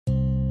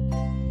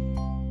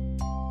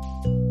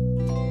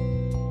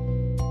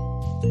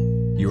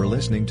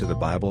listening to the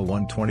Bible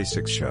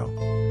 126 show.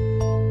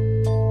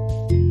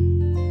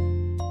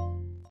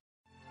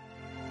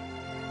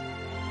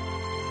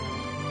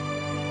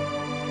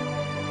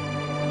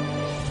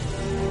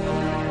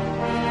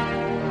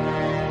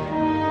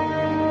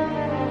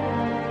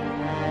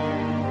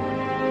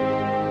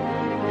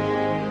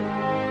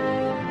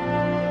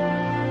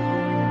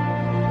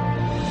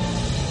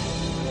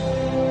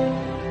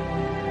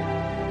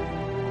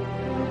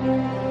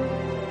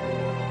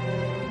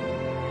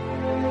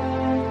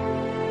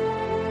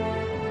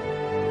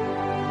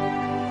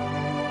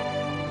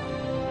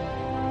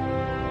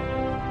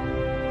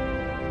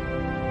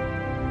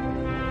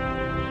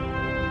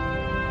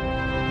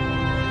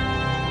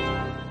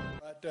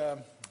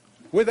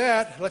 With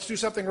that, let's do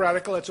something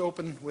radical. Let's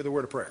open with a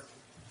word of prayer.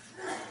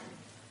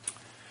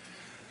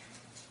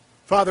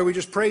 Father, we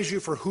just praise you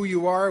for who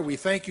you are. We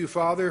thank you,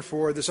 Father,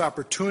 for this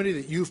opportunity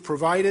that you've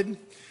provided.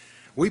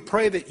 We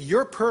pray that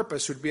your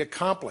purpose would be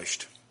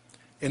accomplished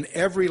in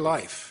every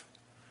life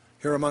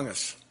here among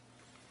us,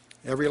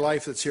 every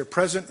life that's here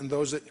present and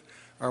those that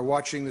are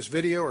watching this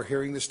video or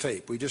hearing this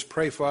tape. We just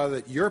pray, Father,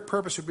 that your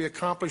purpose would be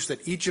accomplished,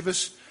 that each of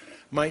us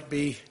might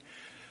be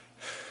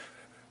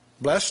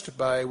blessed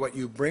by what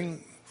you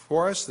bring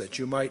for us, that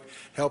you might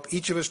help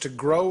each of us to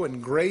grow in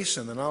grace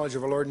and the knowledge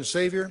of our Lord and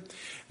Savior, and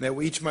that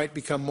we each might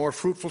become more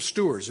fruitful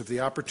stewards of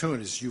the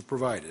opportunities you've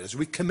provided. As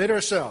we commit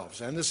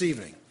ourselves, and this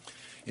evening,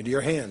 into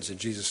your hands in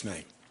Jesus'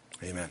 name.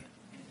 Amen.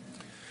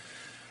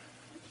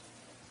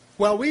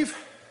 Well, we've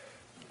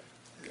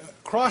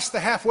crossed the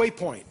halfway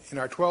point in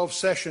our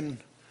 12-session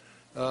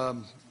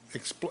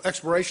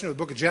exploration of the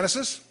book of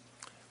Genesis.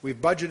 We've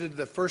budgeted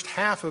the first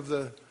half of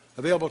the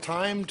available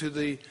time to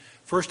the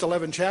first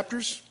 11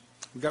 chapters.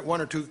 We've got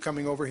one or two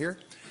coming over here,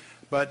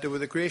 but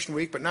with the creation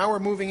week. But now we're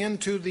moving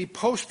into the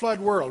post-flood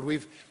world.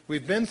 We've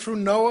been through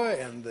Noah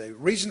and the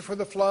reason for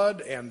the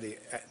flood and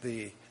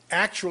the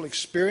actual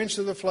experience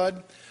of the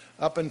flood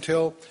up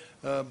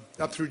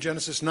through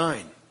Genesis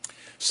 9.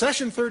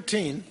 Session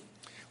 13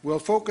 will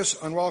focus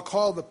on what I'll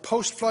call the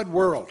post-flood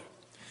world,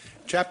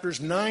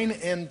 chapters 9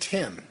 and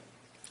 10.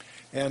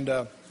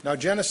 And now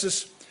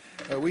Genesis,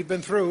 we've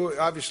been through,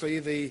 obviously,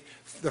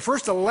 the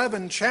first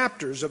 11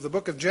 chapters of the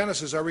book of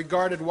Genesis are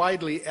regarded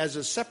widely as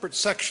a separate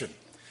section.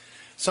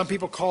 Some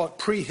people call it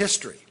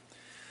prehistory.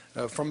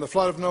 From the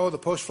flood of Noah, the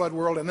post-flood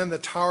world, and then the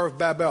Tower of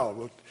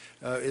Babel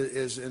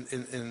is in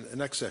the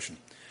next session.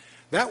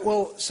 That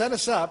will set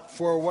us up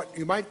for what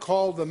you might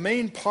call the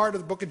main part of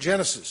the book of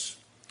Genesis,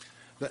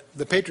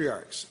 the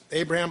patriarchs,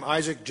 Abraham,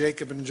 Isaac,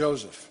 Jacob, and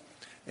Joseph.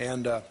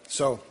 And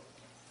so,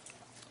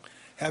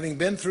 having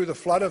been through the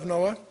flood of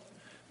Noah,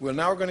 we're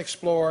now going to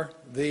explore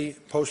the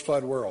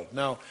post-flood world.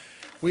 Now,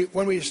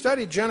 when we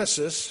studied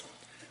Genesis,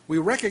 we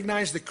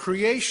recognized that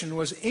creation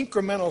was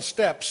incremental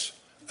steps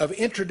of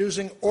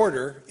introducing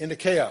order into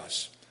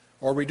chaos,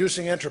 or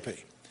reducing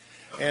entropy.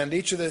 And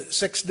each of the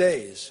 6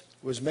 days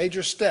was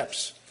major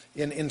steps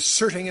in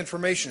inserting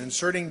information,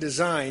 inserting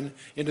design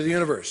into the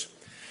universe.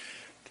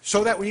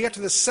 So that when you get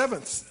to the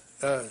 7th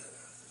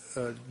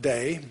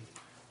day,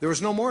 there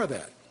was no more of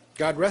that.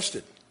 God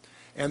rested.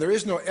 And there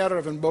is no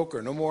Erev and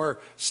Boker, no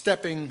more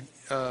steps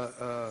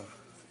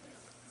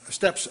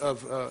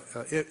of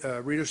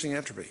reducing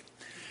entropy.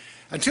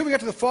 Until we get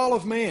to the fall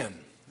of man.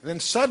 And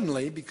then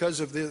suddenly, because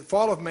of the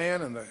fall of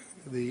man and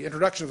the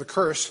introduction of the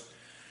curse,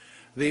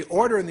 the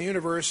order in the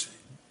universe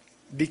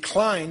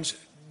declines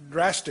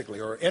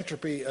drastically, or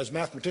entropy, as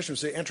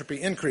mathematicians say,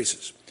 entropy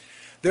increases.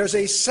 There's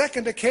a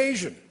second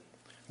occasion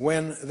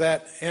when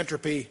that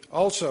entropy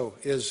also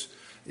is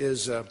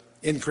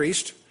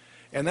increased.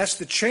 And that's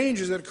the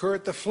changes that occur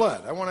at the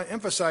flood. I want to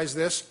emphasize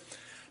this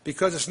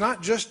because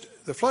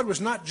the flood was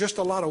not just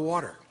a lot of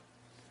water.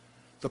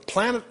 The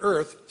planet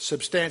Earth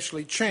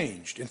substantially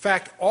changed. In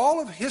fact, all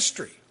of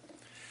history,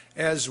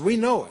 as we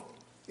know it,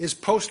 is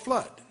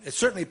post-flood. It's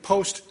certainly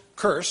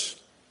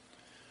post-curse.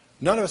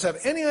 None of us have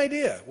any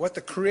idea what the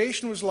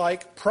creation was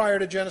like prior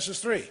to Genesis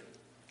 3,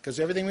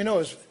 because everything we know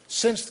is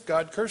since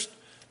God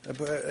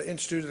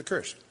instituted the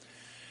curse.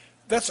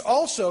 That's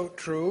also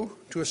true,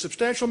 to a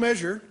substantial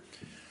measure,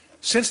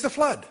 since the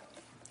flood.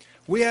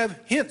 We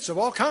have hints of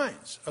all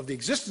kinds of the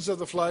existence of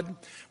the flood.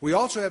 We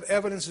also have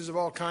evidences of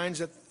all kinds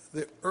that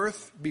the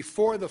earth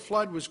before the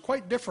flood was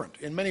quite different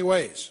in many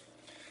ways.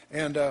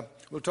 And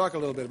we'll talk a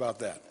little bit about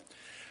that.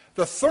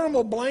 The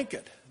thermal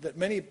blanket that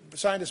many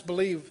scientists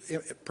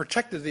believe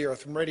protected the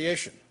earth from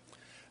radiation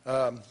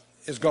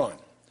is gone.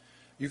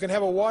 You can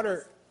have a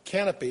water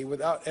canopy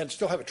and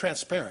still have it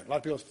transparent. A lot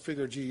of people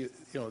figure,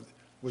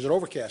 was it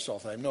overcast all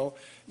the time? No.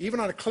 Even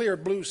on a clear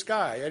blue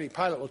sky, any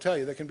pilot will tell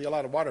you there can be a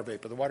lot of water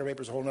vapor. The water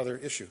vapor is a whole other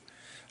issue.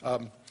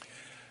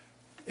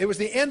 It was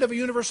the end of a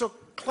universal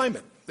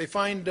climate. They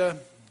find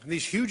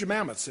these huge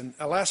mammoths in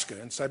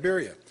Alaska and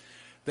Siberia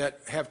that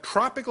have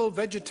tropical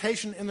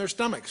vegetation in their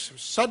stomachs,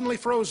 suddenly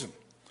frozen.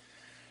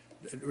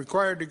 It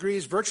required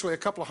degrees, virtually a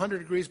couple of hundred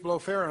degrees below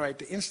Fahrenheit,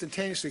 to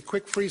instantaneously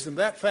quick freeze them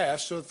that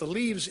fast so that the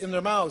leaves in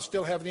their mouths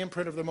still have the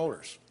imprint of the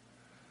motors.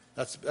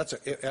 That's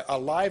a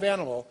live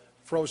animal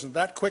frozen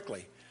that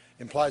quickly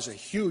implies a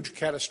huge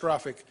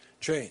catastrophic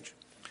change.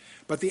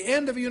 But the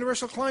end of a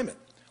universal climate.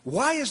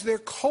 Why is there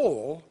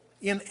coal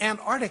in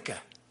Antarctica?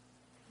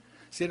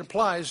 See, it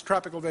implies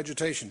tropical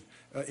vegetation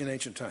in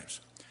ancient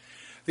times.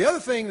 The other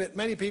thing that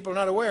many people are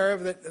not aware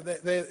of,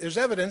 that there's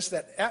evidence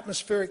that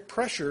atmospheric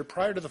pressure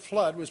prior to the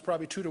flood was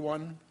probably 2 to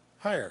 1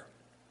 higher.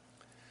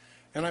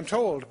 And I'm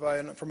told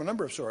from a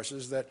number of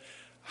sources that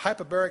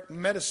hyperbaric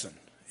medicine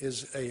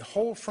is a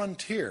whole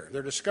frontier.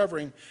 They're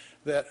discovering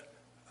that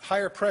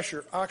higher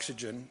pressure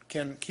oxygen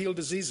can heal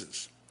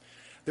diseases.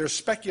 There's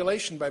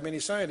speculation by many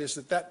scientists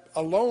that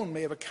alone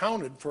may have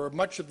accounted for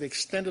much of the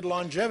extended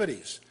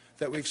longevities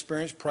that we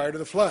experienced prior to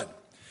the flood.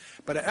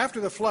 But after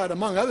the flood,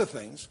 among other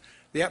things,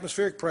 the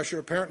atmospheric pressure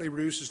apparently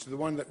reduces to the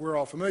one that we're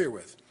all familiar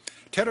with.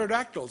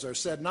 Pterodactyls are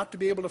said not to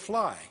be able to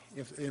fly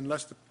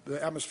unless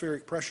the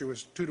atmospheric pressure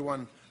was 2 to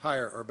 1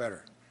 higher or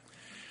better.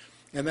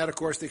 And that, of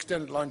course, the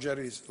extended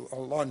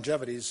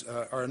longevities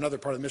are another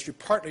part of the mystery,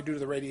 partly due to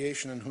the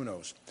radiation, and who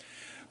knows.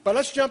 But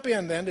let's jump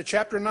in then to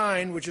chapter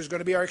 9, which is going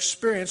to be our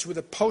experience with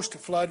a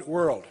post-flood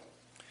world.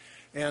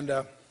 And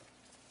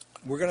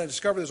we're going to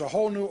discover there's a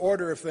whole new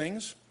order of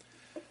things.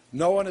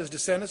 Noah and his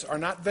descendants are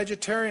not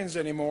vegetarians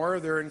anymore.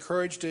 They're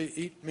encouraged to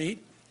eat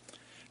meat.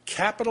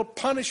 Capital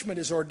punishment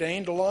is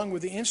ordained along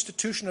with the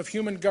institution of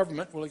human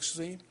government, we'll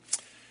see.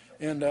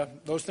 And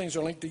those things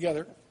are linked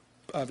together,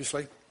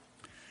 obviously.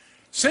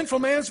 Sinful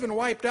man's been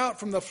wiped out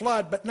from the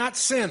flood, but not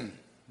sin.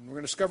 We're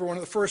going to discover one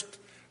of the first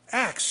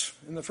acts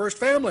in the first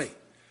family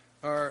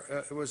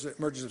was the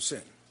emergence of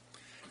sin.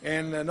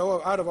 And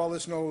Noah, out of all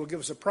this, Noah will give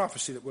us a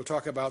prophecy that we'll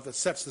talk about that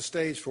sets the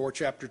stage for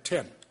chapter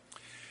 10.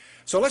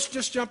 So let's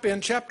just jump in.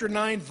 Chapter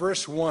 9,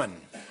 verse 1.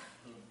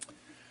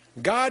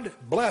 God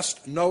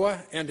blessed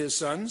Noah and his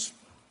sons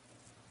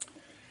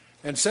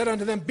and said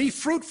unto them, Be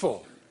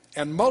fruitful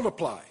and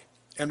multiply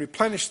and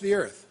replenish the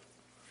earth.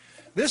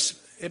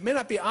 This, it may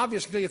not be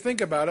obvious until you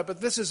think about it,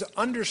 but this is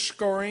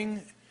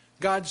underscoring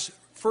God's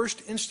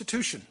first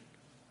institution,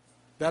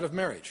 that of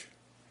marriage,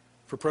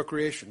 for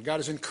procreation. God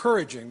is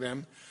encouraging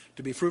them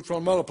to be fruitful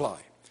and multiply.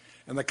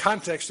 And the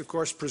context, of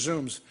course,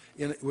 presumes,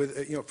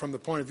 from the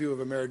point of view of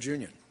a marriage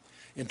union,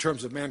 in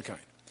terms of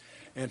mankind,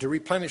 and to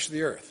replenish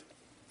the earth.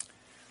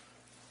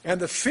 And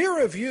the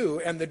fear of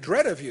you and the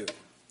dread of you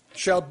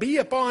shall be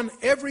upon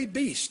every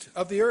beast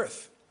of the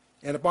earth,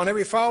 and upon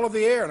every fowl of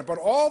the air, and upon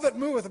all that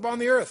moveth upon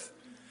the earth,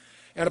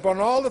 and upon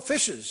all the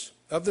fishes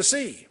of the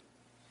sea.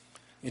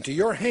 Into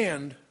your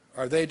hand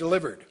are they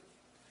delivered.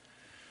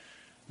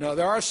 Now,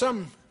 there are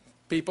some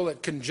people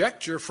that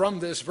conjecture from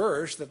this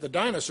verse that the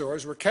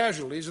dinosaurs were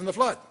casualties in the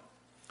flood.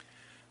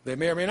 They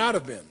may or may not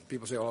have been.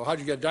 People say, well, how'd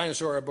you get a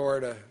dinosaur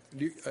aboard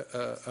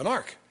an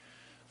ark?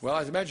 Well,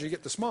 I imagine you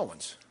get the small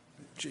ones,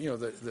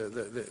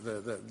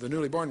 the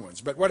newly born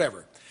ones, but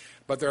whatever.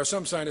 But there are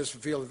some scientists who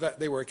feel that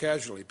they were a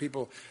casualty.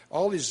 People,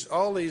 all these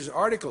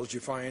articles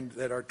you find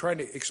that are trying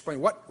to explain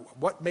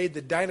what made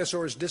the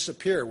dinosaurs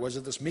disappear. Was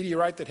it this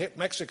meteorite that hit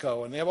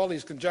Mexico? And they have all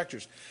these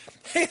conjectures.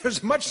 Hey,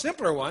 there's a much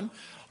simpler one.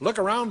 Look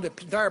around the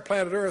entire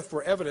planet Earth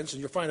for evidence, and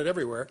you'll find it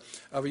everywhere,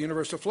 of a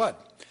universal flood.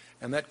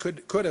 And that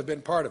could have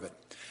been part of it.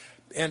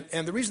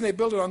 And the reason they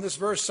build it on this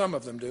verse, some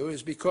of them do,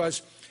 is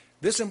because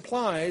this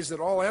implies that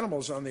all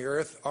animals on the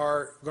earth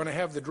are going to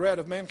have the dread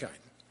of mankind,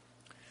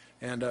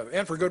 and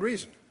for good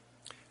reason.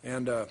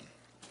 And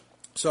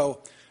so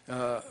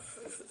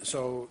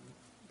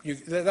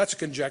that's a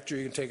conjecture.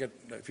 You can take it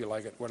if you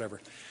like it, whatever.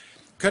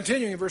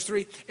 Continuing in verse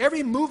 3,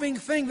 every moving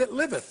thing that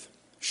liveth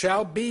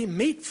shall be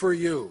meat for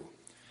you,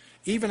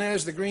 even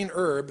as the green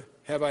herb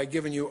have I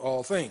given you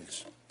all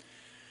things.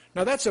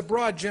 Now, that's a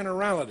broad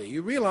generality.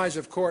 You realize,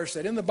 of course,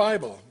 that in the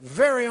Bible,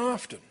 very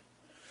often,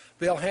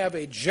 they'll have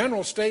a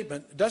general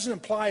statement. It doesn't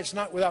imply it's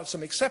not without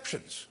some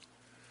exceptions.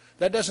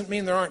 That doesn't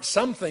mean there aren't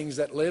some things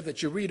that live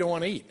that you really don't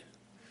want to eat,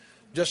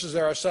 just as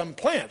there are some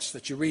plants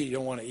that you really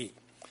don't want to eat,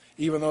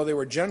 even though they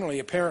were generally,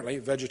 apparently,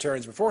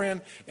 vegetarians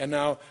beforehand, and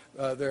now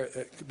they're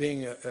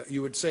being,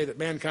 you would say that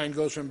mankind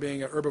goes from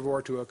being an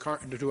herbivore to an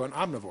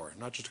omnivore,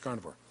 not just a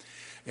carnivore.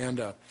 And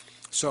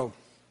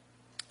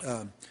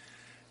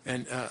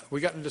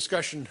we got in a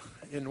discussion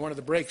in one of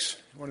the breaks,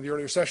 one of the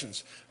earlier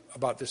sessions,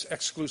 about this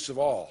exclusive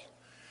all.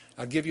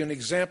 I'll give you an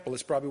example.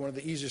 It's probably one of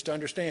the easiest to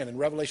understand. In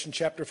Revelation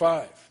chapter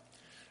 5,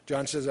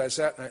 John says,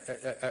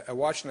 I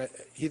watched, and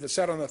he that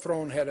sat on the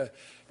throne had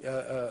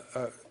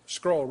a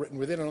scroll written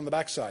within and on the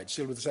backside,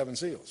 sealed with the 7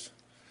 seals.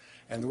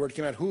 And the word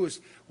came out,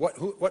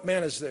 what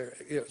man is there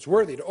is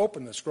worthy to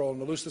open the scroll and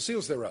to loose the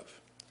seals thereof?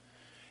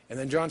 And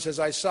then John says,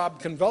 I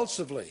sobbed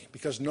convulsively,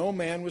 because no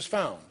man was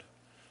found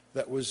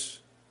that was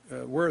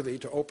worthy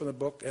to open the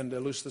book and to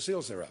loose the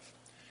seals thereof.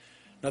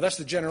 Now that's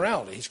the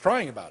generality. He's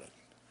crying about it.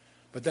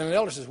 But then an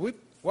elder says, Weep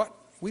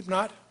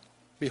not.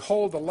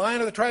 Behold, the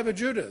Lion of the tribe of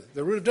Judah,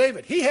 the root of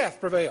David, he hath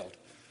prevailed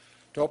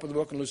to open the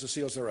book and loose the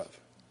seals thereof.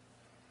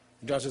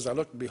 And John says, I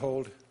looked and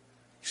behold,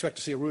 expect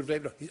to see a root of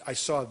David. I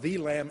saw the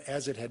Lamb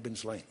as it had been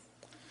slain.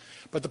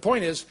 But the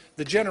point is,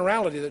 the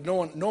generality that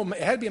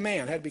it had to be a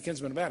man, had to be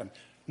kinsman of Adam.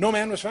 No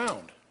man was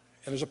found.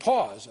 And there's a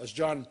pause as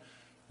John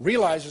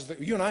realizes that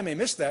you and I may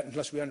miss that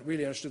unless we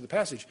really understood the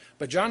passage.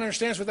 But John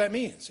understands what that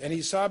means. And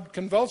he sobbed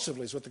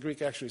convulsively is what the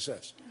Greek actually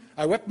says.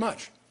 I wept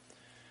much.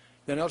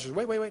 Then Ellen says,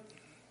 wait.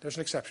 There's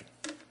an exception.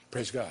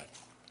 Praise God.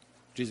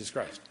 Jesus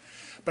Christ.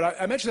 But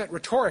I mention that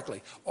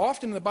rhetorically.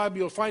 Often in the Bible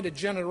you'll find a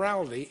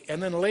generality,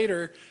 and then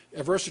later,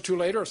 a verse or two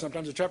later, or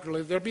sometimes a chapter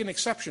later, there'll be an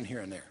exception here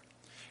and there.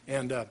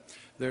 And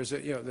there'll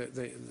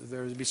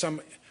be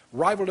some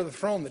rival to the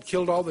throne that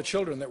killed all the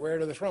children that were heir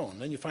to the throne.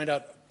 Then you find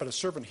out, but a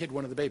servant hid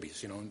one of the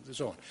babies, and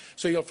so on.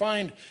 So you'll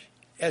find,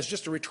 as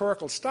just a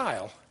rhetorical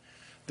style,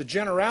 the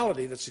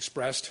generality that's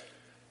expressed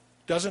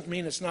doesn't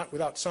mean it's not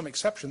without some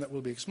exception that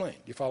will be explained.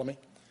 Do you follow me?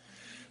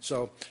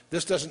 So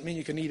this doesn't mean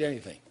you can eat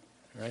anything,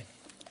 right?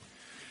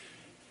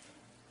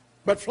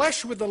 But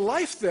flesh with the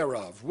life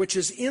thereof, which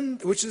is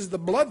the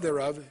blood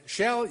thereof,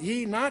 shall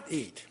ye not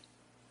eat.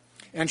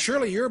 And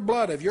surely your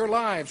blood of your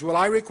lives will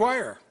I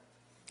require.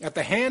 At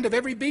the hand of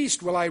every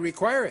beast will I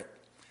require it.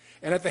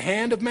 And at the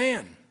hand of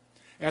man,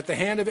 at the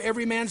hand of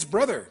every man's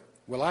brother,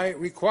 will I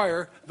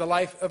require the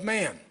life of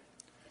man.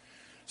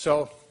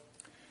 So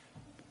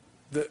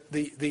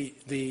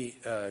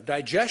the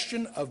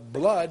digestion of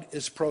blood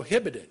is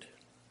prohibited.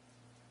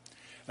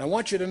 And I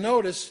want you to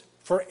notice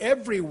for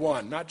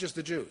everyone, not just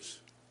the Jews.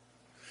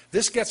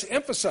 This gets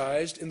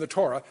emphasized in the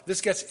Torah. This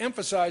gets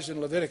emphasized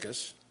in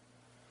Leviticus.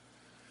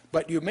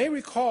 But you may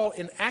recall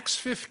in Acts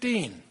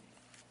 15,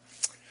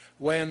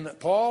 when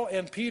Paul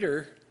and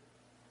Peter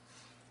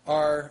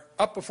are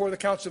up before the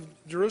Council of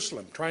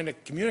Jerusalem, trying to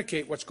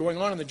communicate what's going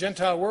on in the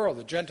Gentile world.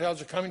 The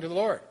Gentiles are coming to the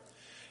Lord.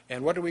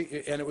 And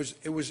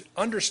it was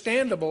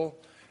understandable.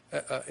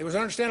 It was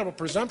an understandable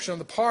presumption on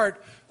the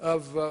part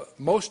of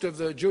most of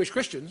the Jewish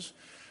Christians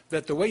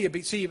that the way you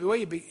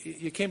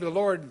came to the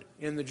Lord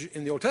in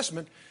the Old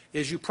Testament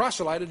is you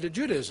proselyted to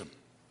Judaism.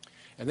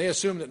 And they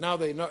assume that now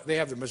they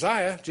have the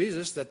Messiah,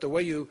 Jesus, that the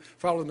way you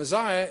follow the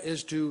Messiah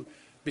is to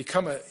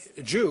become a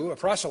Jew, a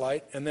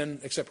proselyte, and then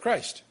accept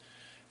Christ.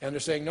 And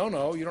they're saying,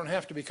 no, you don't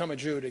have to become a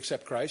Jew to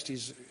accept Christ.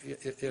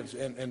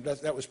 And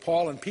that was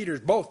Paul and Peter's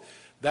both.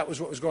 That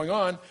was what was going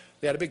on.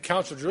 They had a big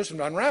council of Jerusalem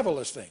to unravel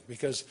this thing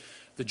because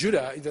the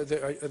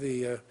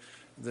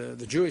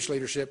Jewish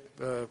leadership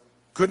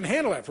couldn't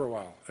handle that for a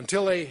while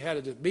until they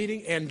had a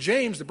meeting. And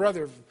James, the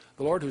brother of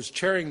the Lord, who's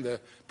chairing the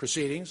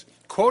proceedings,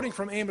 quoting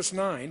from Amos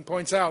 9,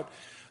 points out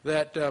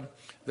that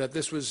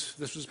this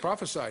was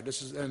prophesied.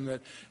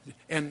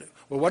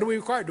 Well, what do we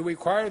require? Do we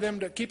require them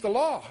to keep the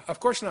law? Of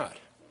course not.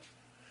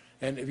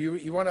 And if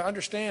you want to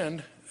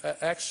understand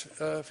Acts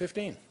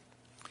 15,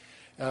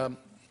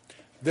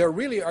 there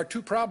really are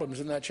two problems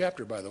in that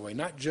chapter, by the way.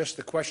 Not just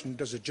the question,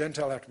 does a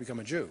Gentile have to become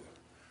a Jew?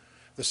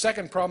 The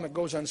second problem that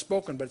goes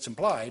unspoken, but it's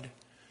implied,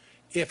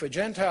 if a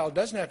Gentile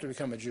doesn't have to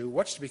become a Jew,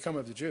 what's to become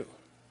of the Jew?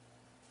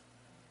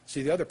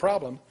 See, the other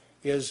problem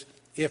is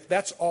if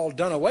that's all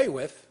done away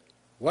with,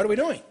 what are we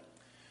doing?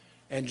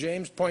 And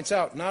James points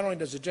out, not only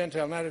does a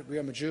Gentile not have to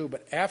become a Jew,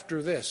 but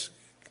after this,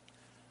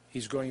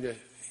 he's going to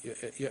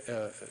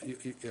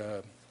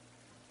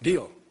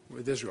deal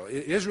with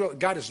Israel.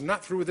 God is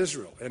not through with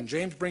Israel. And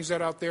James brings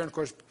that out there. And, of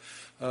course,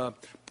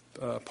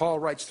 Paul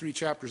writes 3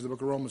 chapters of the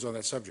book of Romans on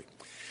that subject.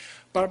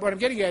 But what I'm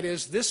getting at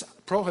is this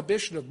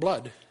prohibition of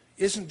blood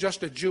isn't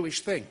just a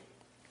Jewish thing.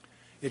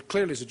 It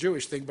clearly is a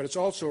Jewish thing, but it's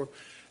also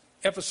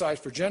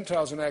emphasized for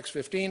Gentiles in Acts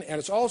 15, and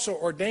it's also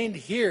ordained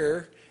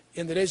here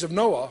in the days of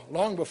Noah,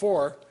 long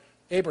before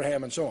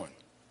Abraham and so on.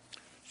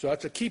 So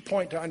that's a key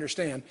point to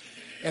understand.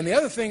 And the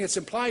other thing that's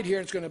implied here,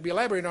 and it's going to be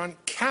elaborated on,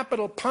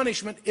 capital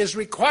punishment is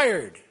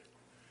required.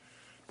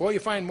 Boy, you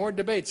find more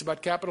debates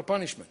about capital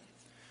punishment.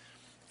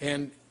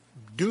 And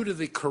due to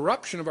the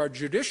corruption of our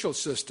judicial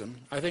system,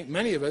 I think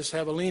many of us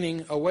have a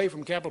leaning away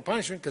from capital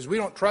punishment because we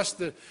don't trust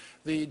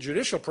the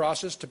judicial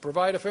process to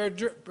provide a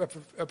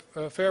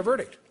fair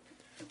verdict.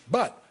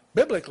 But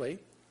biblically,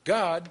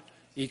 God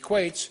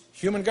equates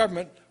human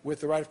government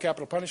with the right of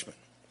capital punishment.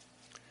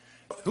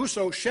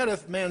 Whoso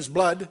sheddeth man's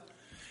blood,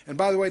 and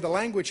by the way, the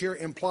language here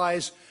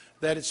implies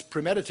that it's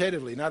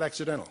premeditatively, not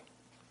accidental.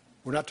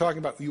 We're not talking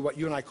about what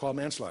you and I call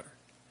manslaughter.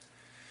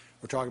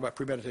 We're talking about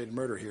premeditated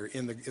murder here.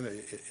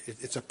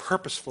 It's a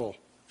purposeful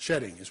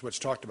shedding is what's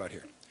talked about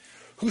here.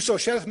 Whoso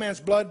sheddeth man's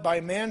blood, by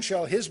man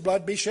shall his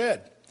blood be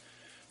shed.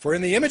 For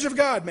in the image of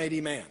God made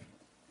he man.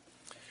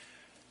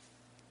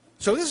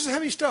 So this is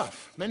heavy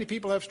stuff. Many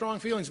people have strong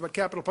feelings about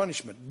capital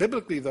punishment.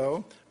 Biblically,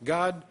 though,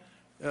 God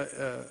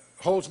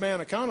holds man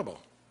accountable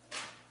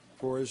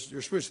for his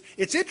spirits.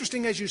 It's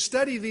interesting as you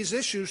study these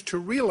issues to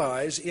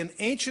realize in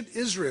ancient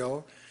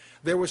Israel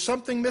there was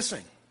something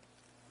missing.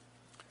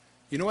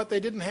 You know what they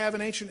didn't have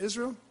in ancient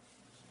Israel?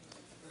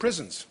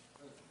 Prisons.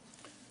 They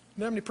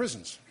didn't have any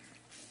prisons.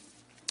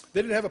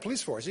 They didn't have a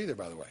police force either,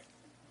 by the way.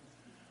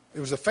 It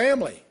was a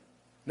family,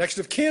 next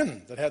of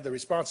kin, that had the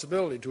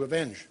responsibility to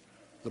avenge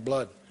the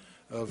blood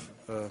of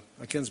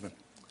a kinsman.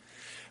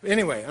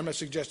 Anyway, I'm not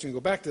suggesting you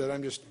go back to that.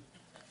 I'm just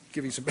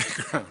giving some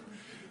background.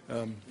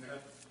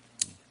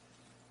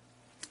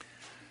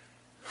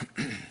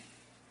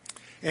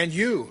 And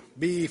you,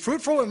 be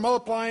fruitful and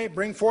multiply,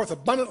 bring forth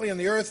abundantly in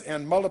the earth,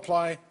 and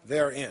multiply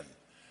therein.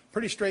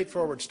 Pretty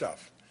straightforward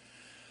stuff.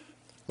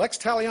 Lex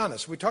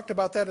talionis, we talked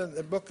about that in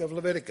the book of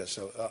Leviticus.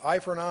 Eye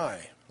for an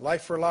eye,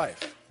 life for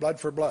life, blood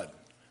for blood.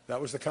 That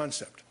was the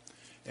concept.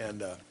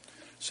 And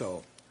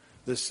so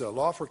this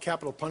law for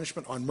capital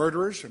punishment on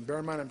murderers, and bear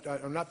in mind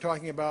I'm not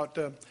talking about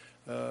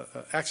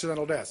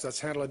accidental deaths. That's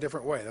handled a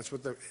different way. That's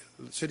what the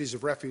cities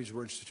of refuge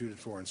were instituted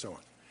for and so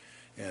on.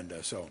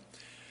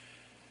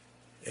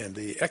 And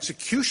the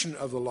execution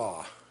of the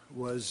law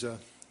was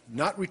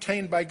not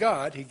retained by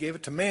God. He gave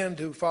it to man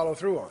to follow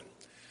through on.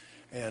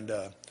 And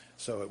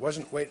so it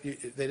wasn't, they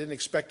didn't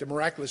expect a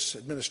miraculous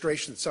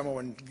administration that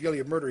someone guilty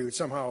of murder,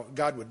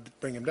 God would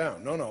bring him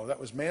down. No, that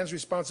was man's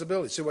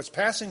responsibility. So what's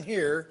passing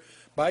here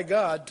by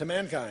God to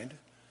mankind,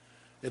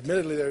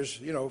 admittedly there's,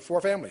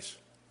 4 families,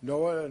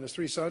 Noah and his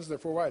 3 sons and their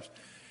 4 wives.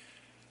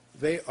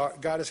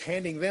 God is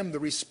handing them the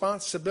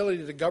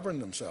responsibility to govern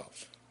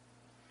themselves.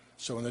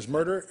 So when there's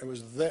murder, it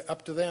was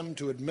up to them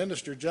to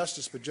administer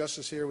justice, but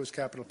justice here was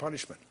capital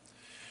punishment.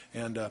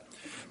 And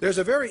there's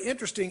a very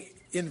interesting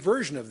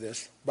inversion of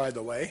this, by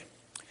the way.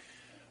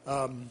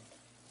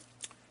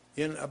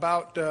 In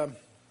about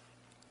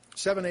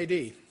 7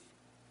 A.D.,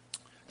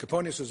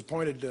 Coponius was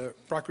appointed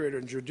procurator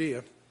in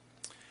Judea,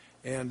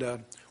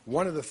 and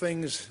one of the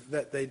things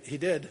that he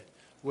did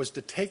was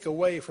to take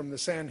away from the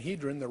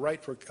Sanhedrin the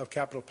right of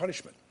capital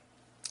punishment.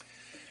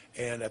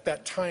 And at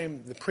that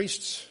time, the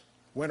priests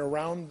went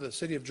around the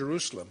city of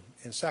Jerusalem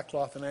in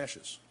sackcloth and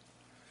ashes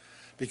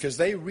because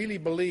they really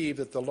believed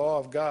that the law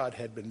of God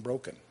had been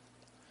broken.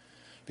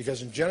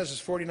 Because in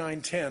Genesis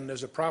 49:10,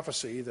 there's a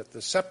prophecy that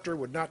the scepter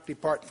would not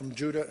depart from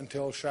Judah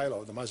until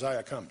Shiloh, the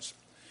Messiah, comes.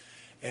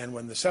 And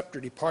when the scepter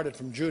departed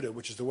from Judah,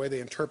 which is the way they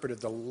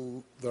interpreted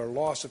their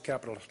loss of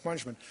capital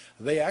punishment,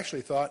 they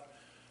actually thought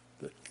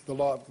that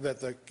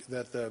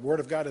the word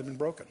of God had been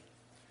broken.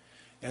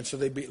 And so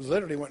they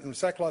literally went in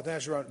sackcloth and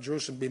ashes around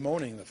Jerusalem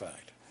bemoaning the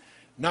fact,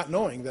 not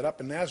knowing that up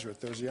in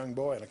Nazareth there was a young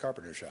boy in a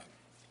carpenter shop.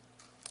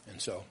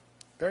 And so,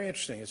 very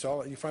interesting.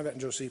 You find that in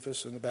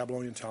Josephus and the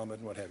Babylonian Talmud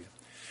and what have you.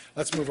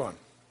 Let's move on.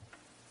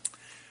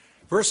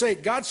 Verse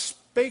 8, God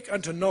spake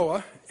unto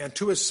Noah and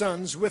to his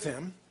sons with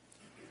him,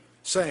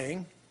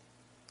 saying,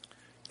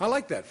 I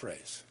like that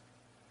phrase.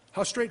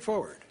 How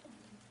straightforward.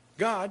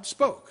 God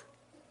spoke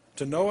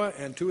to Noah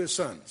and to his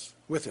sons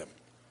with him,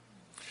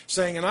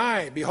 saying,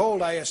 and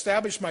behold, I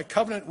establish my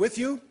covenant with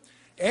you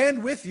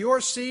and with your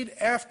seed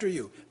after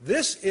you.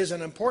 This is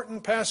an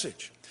important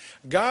passage.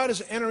 God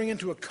is entering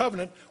into a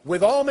covenant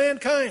with all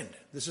mankind.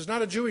 This is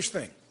not a Jewish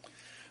thing.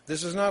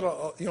 This is not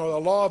a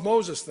law of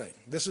Moses thing.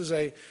 This is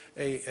a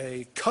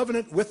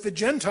covenant with the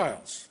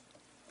Gentiles,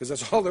 because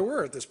that's all there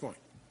were at this point.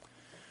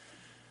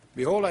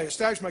 Behold, I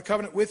establish my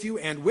covenant with you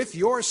and with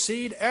your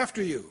seed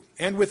after you,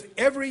 and with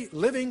every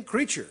living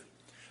creature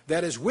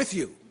that is with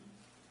you,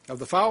 of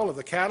the fowl, of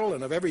the cattle,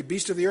 and of every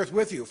beast of the earth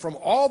with you, from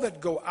all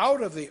that go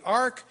out of the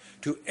ark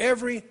to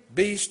every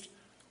beast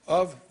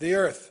of the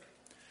earth.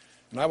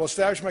 And I will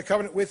establish my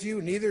covenant with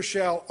you, neither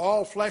shall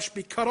all flesh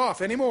be cut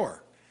off any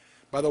more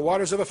by the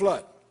waters of a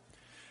flood.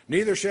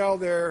 Neither shall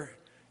there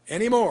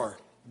any more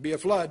be a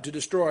flood to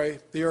destroy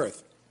the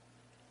earth.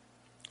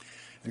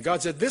 And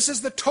God said, this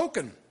is the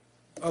token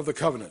of the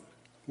covenant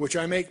which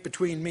I make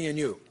between me and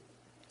you,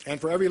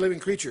 and for every living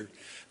creature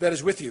that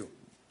is with you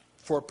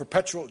for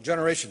perpetual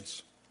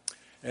generations.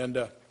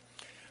 And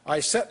I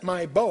set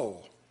my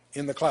bow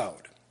in the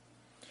cloud,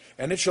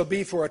 and it shall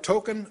be for a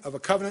token of a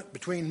covenant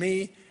between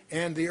me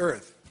and the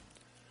earth.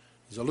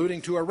 He's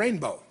alluding to a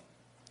rainbow.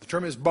 The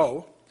term is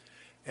bow,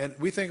 and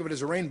we think of it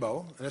as a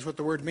rainbow, and that's what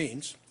the word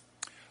means.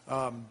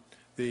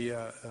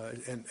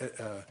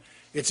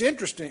 It's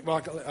interesting.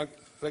 Well,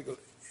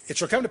 it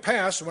shall come to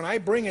pass when I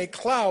bring a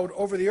cloud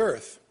over the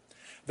earth,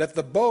 that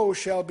the bow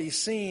shall be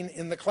seen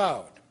in the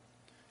cloud.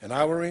 And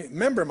I will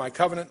remember my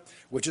covenant,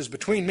 which is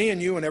between me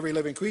and you and every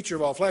living creature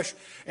of all flesh,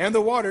 and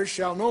the waters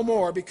shall no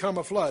more become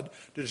a flood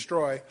to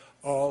destroy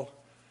all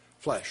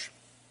flesh.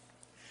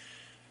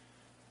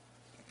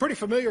 Pretty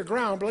familiar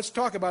ground, but let's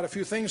talk about a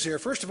few things here.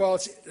 First of all,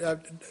 it's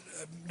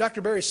Dr.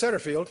 Barry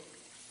Setterfield,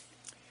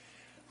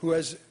 who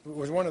was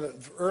one of the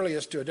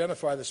earliest to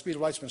identify the speed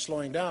of light's been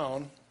slowing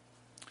down.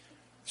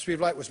 The speed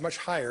of light was much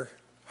higher,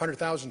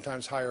 100,000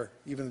 times higher,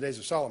 even in the days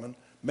of Solomon,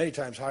 many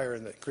times higher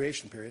in the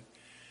creation period.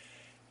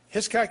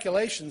 His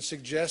calculations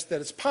suggest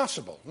that it's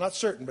possible, not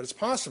certain, but it's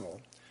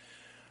possible,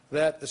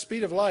 that the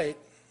speed of light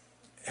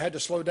had to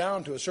slow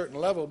down to a certain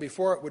level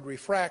before it would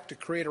refract to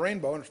create a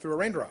rainbow through a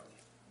raindrop.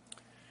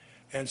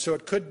 And so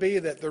it could be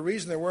that the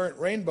reason there weren't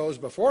rainbows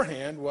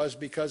beforehand was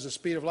because the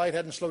speed of light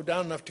hadn't slowed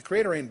down enough to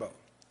create a rainbow.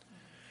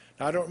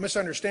 Now, don't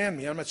misunderstand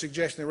me. I'm not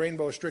suggesting the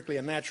rainbow is strictly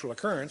a natural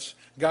occurrence.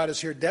 God is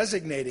here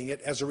designating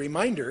it as a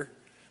reminder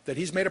that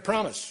he's made a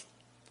promise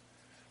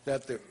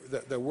that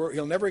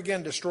he'll never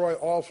again destroy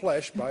all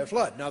flesh by a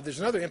flood. Now, there's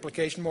another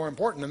implication more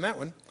important than that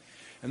one,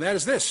 and that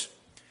is this.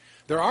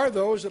 There are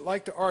those that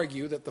like to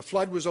argue that the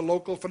flood was a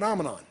local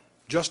phenomenon,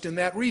 just in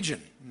that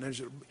region.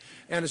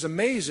 And it's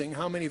amazing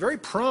how many very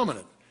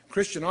prominent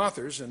Christian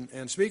authors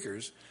and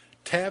speakers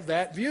have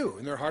that view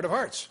in their heart of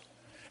hearts.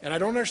 And I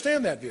don't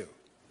understand that view.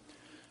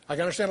 I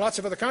can understand lots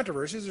of other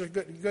controversies.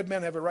 Good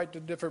men have a right to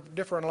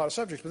differ on a lot of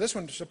subjects, but this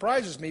one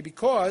surprises me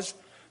because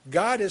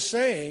God is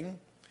saying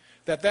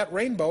that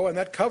rainbow and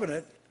that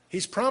covenant,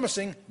 he's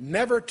promising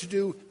never to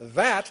do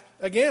that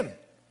again.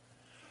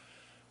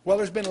 Well,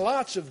 there's been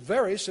lots of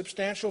very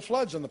substantial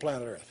floods on the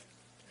planet Earth.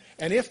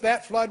 And if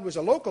that flood was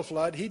a local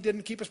flood, he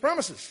didn't keep his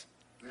promises.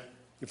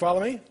 You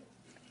follow me?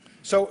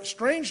 So,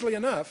 strangely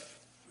enough,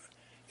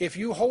 if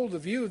you hold the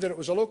view that it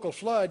was a local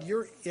flood,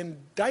 you're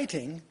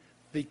indicting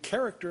the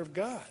character of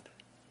God.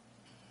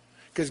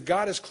 Because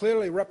God is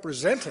clearly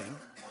representing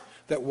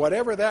that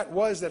whatever that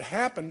was that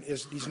happened,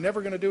 he's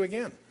never going to do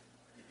again.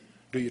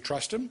 Do you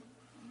trust him?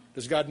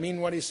 Does God mean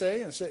what he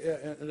says,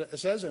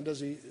 and does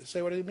he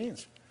say what he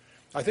means?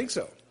 I think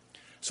so.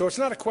 So it's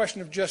not a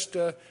question of just,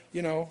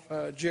 hydrology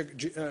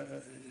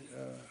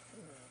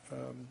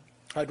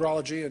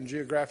and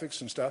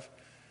geographics and stuff.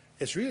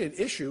 It's really an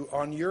issue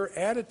on your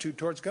attitude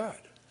towards God.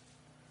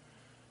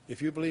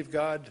 If you believe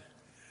God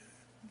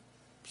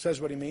says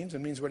what he means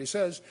and means what he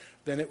says,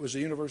 then it was a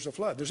universal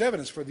flood. There's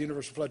evidence for the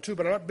universal flood too,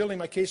 but I'm not building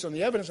my case on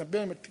the evidence. I'm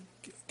building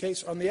my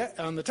case on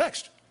the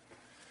text.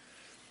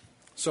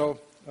 So,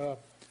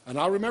 and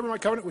I'll remember my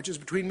covenant, which is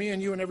between me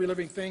and you and every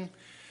living thing,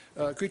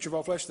 creature of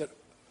all flesh, that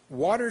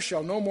water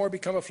shall no more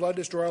become a flood,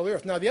 destroy all the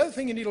earth. Now, the other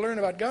thing you need to learn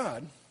about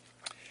God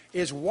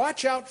is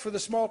watch out for the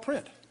small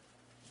print.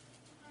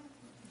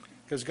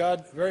 Because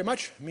God very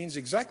much means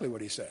exactly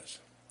what he says.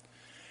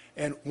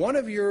 And one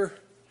of your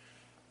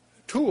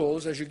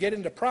tools, as you get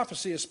into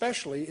prophecy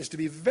especially, is to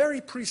be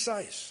very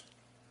precise.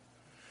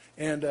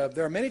 And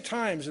there are many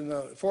times in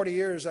the 40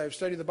 years I've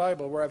studied the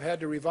Bible where I've had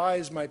to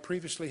revise my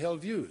previously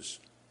held views.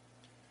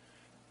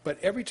 But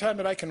every time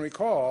that I can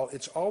recall,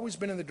 it's always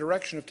been in the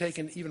direction of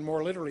taking it even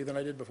more literally than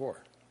I did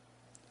before.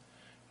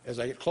 As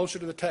I get closer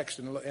to the text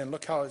and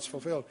look how it's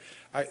fulfilled,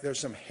 there's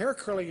some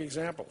hair-curling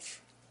examples.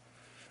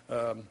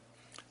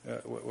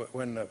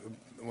 When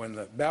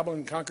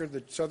Babylon conquered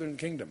the southern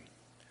kingdom,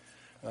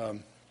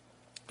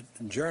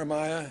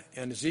 Jeremiah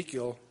and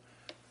Ezekiel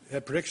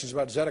had predictions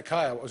about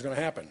Zedekiah, what was going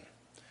to happen.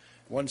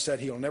 One said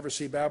he'll never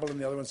see Babylon,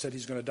 the other one said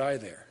he's going to die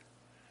there.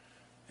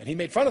 And he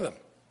made fun of them.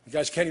 You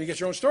guys can't even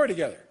get your own story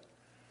together.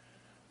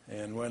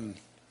 And when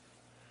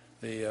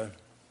the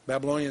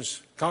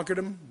Babylonians conquered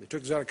him, they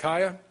took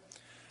Zedekiah,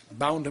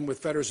 bound him with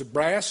fetters of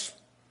brass,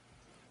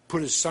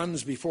 put his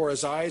sons before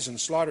his eyes and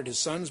slaughtered his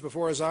sons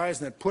before his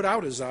eyes, and then put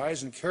out his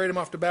eyes and carried him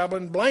off to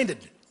Babylon blinded.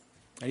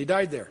 And he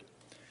died there.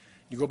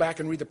 You go back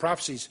and read the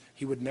prophecies,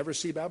 he would never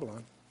see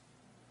Babylon.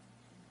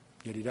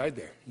 Yet he died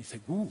there. You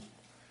think, ooh.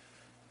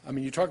 I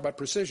mean, you talk about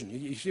precision.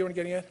 You see what I'm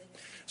getting at?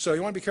 So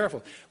you want to be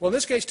careful. Well, in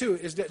this case, too,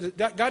 is that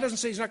God doesn't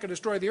say he's not going to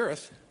destroy the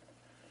earth.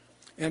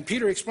 And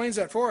Peter explains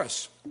that for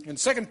us. In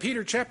 2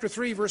 Peter chapter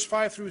 3, verse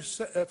 5,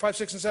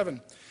 6, and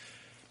 7,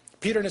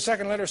 Peter in his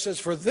second letter says,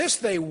 "For this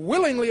they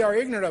willingly are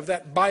ignorant of,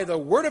 that by the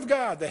word of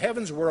God the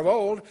heavens were of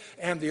old,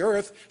 and the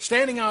earth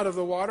standing out of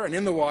the water and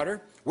in the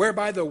water,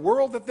 whereby the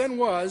world that then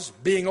was,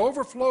 being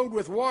overflowed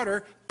with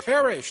water,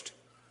 perished."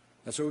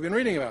 That's what we've been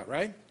reading about,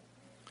 right?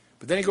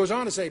 But then he goes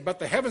on to say, "But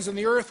the heavens and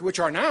the earth, which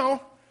are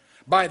now,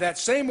 by that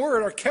same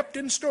word are kept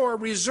in store,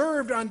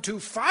 reserved unto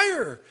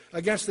fire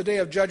against the day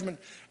of judgment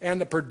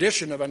and the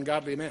perdition of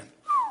ungodly men."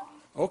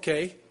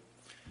 Okay.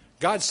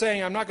 God's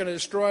saying, I'm not going to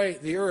destroy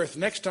the earth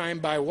next time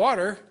by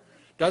water.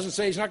 Doesn't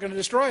say he's not going to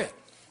destroy it.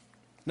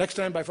 Next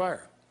time by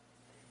fire.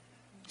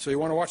 So you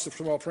want to watch the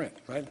small print,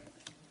 right?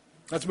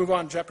 Let's move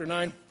on to chapter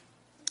 9,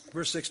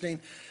 verse 16.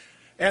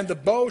 "And the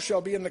bow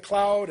shall be in the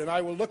cloud, and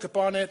I will look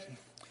upon it,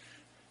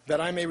 that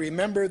I may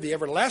remember the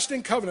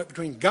everlasting covenant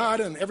between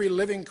God and every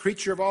living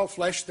creature of all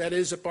flesh that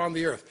is upon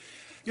the earth."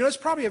 You know, it's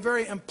probably a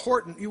very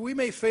important, we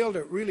may fail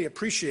to really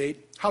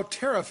appreciate how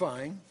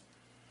terrifying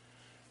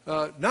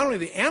not only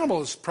the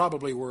animals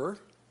probably were,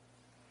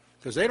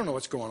 because they don't know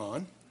what's going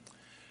on,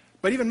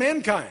 but even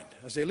mankind,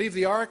 as they leave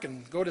the ark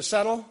and go to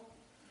settle,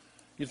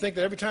 you'd think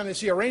that every time they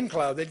see a rain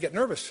cloud, they'd get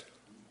nervous.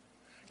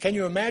 Can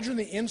you imagine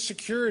the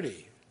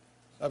insecurity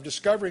of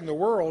discovering the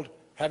world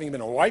having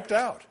been wiped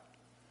out?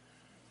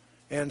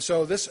 And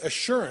so this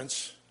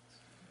assurance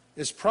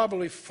is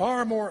probably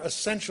far more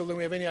essential than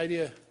we have any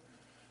idea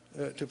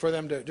for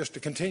them to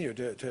continue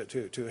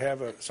to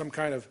have some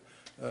kind of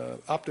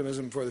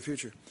optimism for the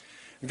future.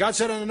 "And God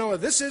said unto Noah,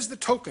 This is the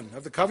token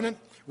of the covenant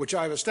which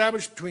I have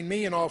established between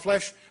me and all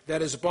flesh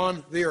that is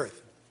upon the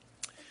earth."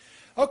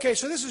 Okay,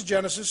 so this is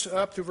Genesis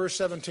up to verse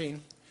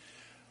 17.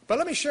 But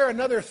let me share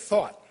another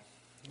thought,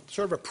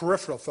 sort of a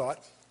peripheral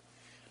thought.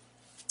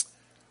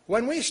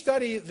 When we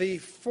study the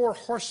four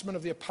horsemen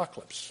of the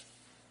apocalypse,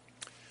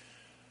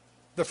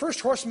 the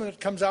first horseman that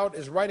comes out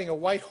is riding a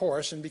white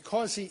horse, and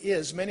because he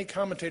is, many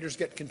commentators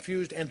get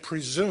confused and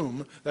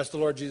presume that's the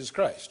Lord Jesus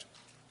Christ.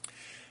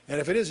 And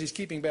if it is, he's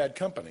keeping bad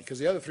company, because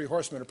the other three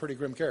horsemen are pretty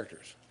grim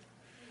characters.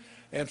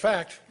 In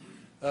fact,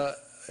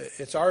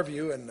 it's our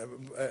view and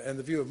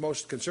the view of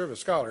most conservative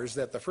scholars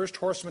that the first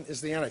horseman is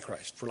the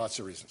Antichrist for lots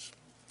of reasons.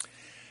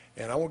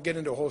 And I won't get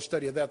into a whole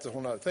study of that, that's a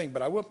whole other thing,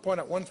 but I will point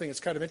out one thing that's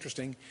kind of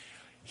interesting.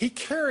 He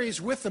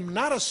carries with him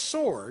not a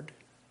sword,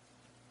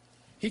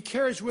 he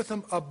carries with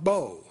him a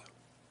bow.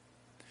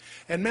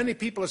 And many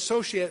people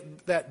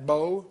associate that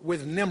bow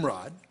with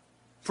Nimrod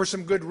for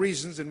some good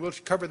reasons, and we'll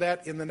cover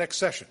that in the next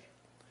session.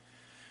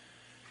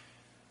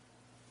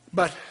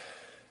 But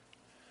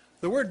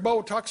the word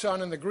bow,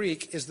 toxon, in the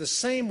Greek is the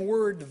same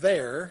word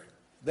there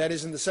that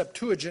is in the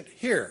Septuagint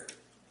here.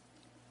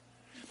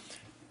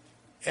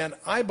 And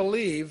I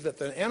believe that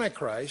the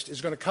Antichrist is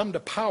going to come to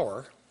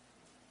power,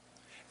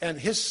 and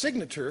his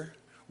signature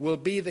will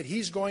be that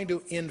he's going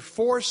to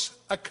enforce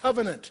a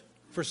covenant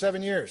for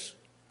 7 years.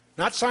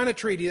 Not sign a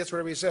treaty, that's what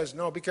everybody says.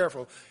 No, be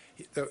careful.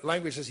 The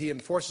language says he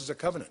enforces a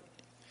covenant.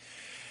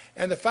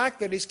 And the fact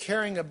that he's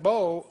carrying a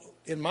bow,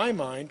 in my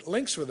mind,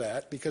 links with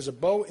that, because a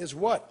bow is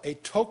what? A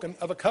token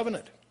of a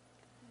covenant.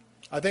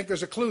 I think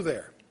there's a clue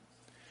there.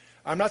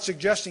 I'm not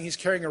suggesting he's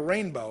carrying a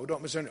rainbow,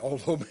 don't misunderstand,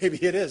 although maybe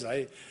it is.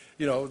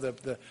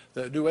 The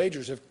New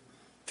Agers have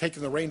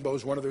taken the rainbow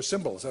as one of their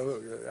symbols.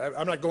 So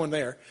I'm not going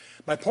there.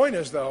 My point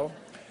is, though,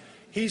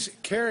 he's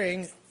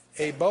carrying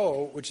a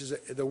bow, which is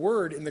the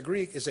word in the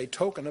Greek is a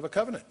token of a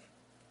covenant,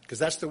 because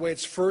that's the way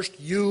it's first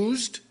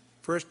used,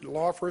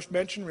 first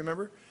mentioned.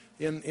 Remember,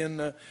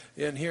 in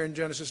here in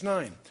Genesis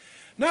 9.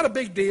 Not a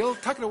big deal.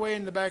 Tuck it away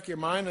in the back of your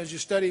mind as you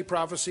study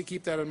prophecy.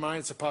 Keep that in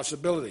mind. It's a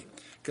possibility,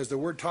 because the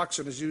word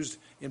toxin is used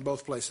in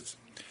both places.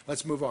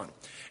 Let's move on.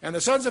 And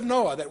the sons of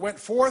Noah that went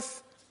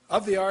forth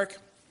of the ark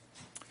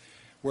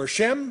were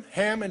Shem,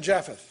 Ham, and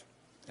Japheth.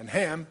 And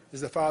Ham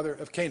is the father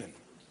of Canaan.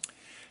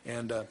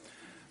 And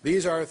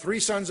these are 3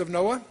 sons of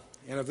Noah,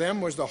 and of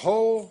them was the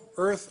whole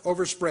earth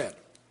overspread.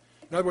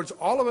 In other words,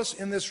 all of us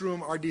in this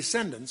room are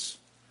descendants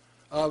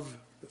of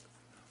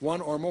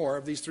one or more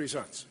of these 3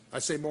 sons. I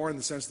say more in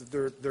the sense that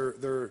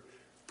they're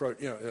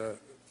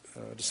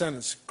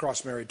descendants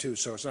cross-married too,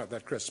 so it's not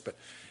that crisp. But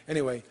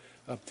anyway,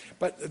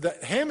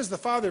 Ham is the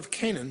father of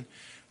Canaan,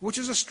 which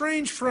is a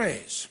strange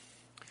phrase,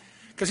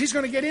 because he's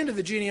going to get into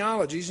the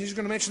genealogies, and he's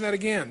going to mention that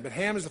again. But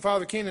Ham is the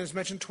father of Canaan is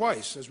mentioned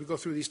twice as we go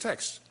through these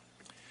texts.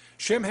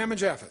 Shem, Ham, and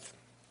Japheth.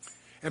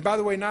 And by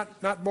the way,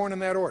 not born in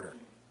that order.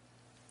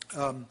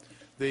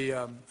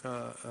 The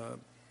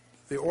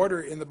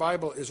order in the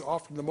Bible is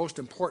often the most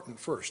important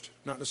first,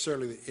 not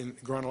necessarily in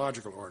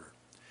chronological order.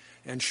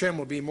 And Shem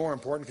will be more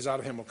important because out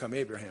of him will come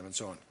Abraham and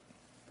so on.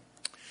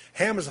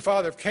 Ham is the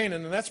father of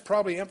Canaan, and that's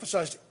probably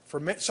emphasized for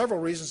several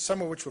reasons,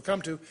 some of which we'll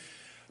come to.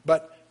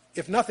 But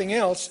if nothing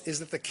else, is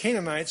that the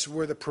Canaanites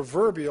were the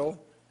proverbial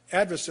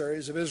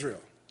adversaries of Israel.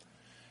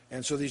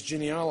 And so these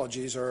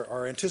genealogies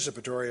are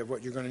anticipatory of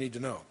what you're going to need to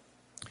know.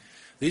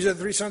 These are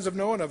the 3 sons of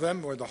Noah, and of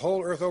them were the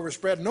whole earth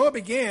overspread. Noah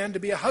began to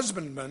be a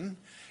husbandman,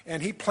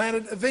 and he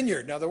planted a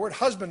vineyard. Now, the word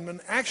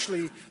husbandman,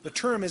 actually, the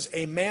term is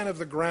a man of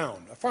the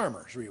ground, a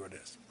farmer is really what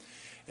it is.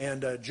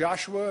 And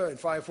Joshua in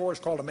 5:4 is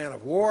called a man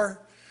of war.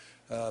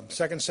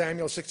 2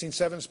 Samuel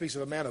 16:7 speaks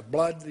of a man of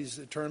blood, these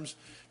terms.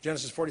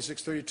 Genesis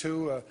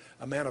 46:32,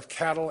 a man of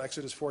cattle.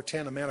 Exodus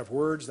 4:10, a man of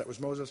words, that was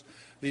Moses.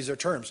 These are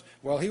terms.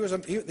 Well,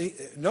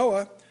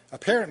 Noah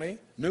apparently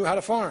knew how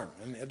to farm.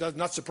 And it does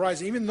not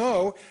surprise, even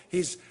though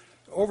he's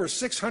over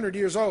 600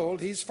 years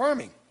old, he's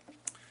farming.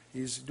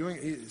 He's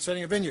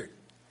setting a vineyard.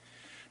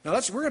 Now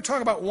we're going to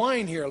talk about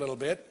wine here a little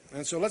bit.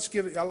 And so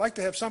I like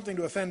to have something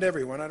to offend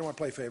everyone. I don't want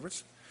to play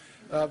favorites.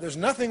 There's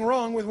nothing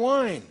wrong with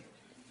wine.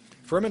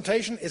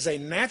 Fermentation is a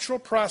natural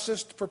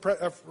process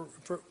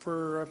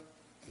for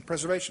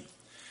preservation.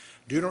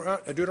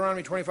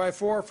 Deuteronomy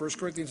 25:4, 1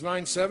 Corinthians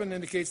 9:7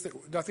 indicates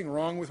that nothing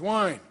wrong with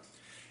wine.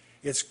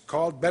 It's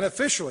called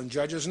beneficial in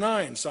Judges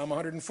 9, Psalm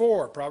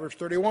 104, Proverbs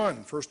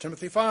 31, 1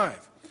 Timothy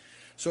 5.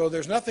 So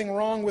there's nothing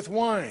wrong with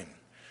wine.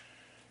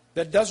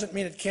 That doesn't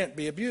mean it can't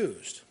be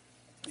abused.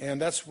 And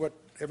that's what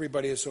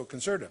everybody is so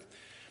concerned with.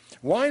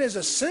 Wine is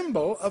a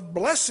symbol of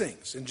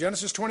blessings in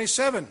Genesis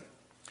 27.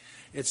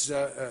 It's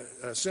a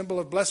symbol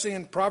of blessing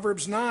in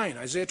Proverbs 9,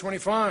 Isaiah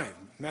 25,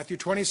 Matthew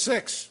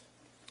 26.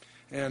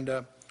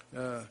 And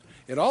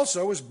it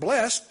also was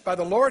blessed by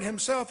the Lord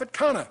himself at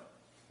Cana,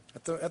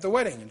 at the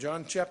wedding in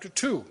John chapter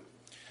 2.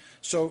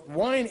 So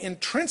wine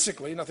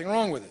intrinsically, nothing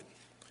wrong with it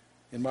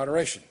in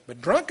moderation.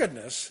 But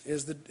drunkenness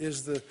is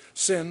the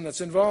sin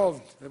that's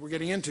involved, that we're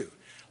getting into.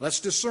 Let's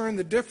discern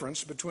the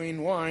difference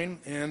between wine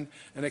and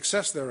an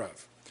excess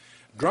thereof.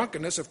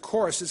 Drunkenness, of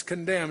course, is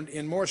condemned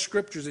in more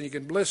scriptures than you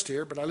can list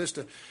here, but I list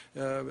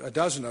a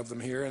dozen of them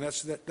here, and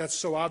that's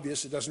so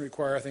obvious it doesn't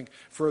require, I think,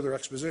 further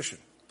exposition.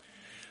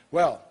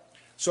 Well,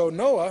 so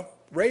Noah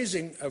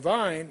raising a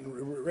vine,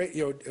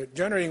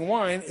 generating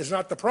wine is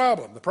not the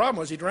problem. The problem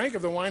was he drank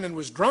of the wine and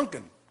was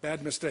drunken.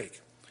 Bad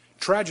mistake.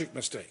 Tragic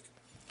mistake.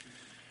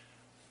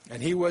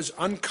 And he was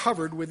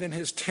uncovered within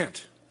his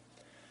tent.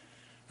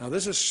 Now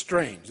this is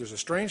strange. There's a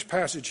strange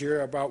passage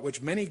here about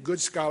which many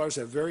good scholars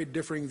have very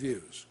differing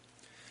views.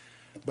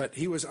 But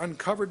he was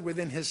uncovered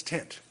within his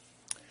tent.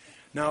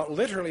 Now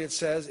literally it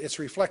says it's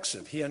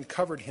reflexive. He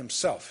uncovered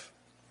himself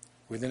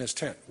within his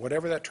tent,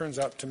 whatever that turns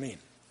out to mean.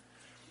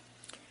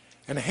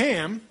 And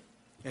Ham,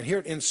 and here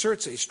it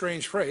inserts a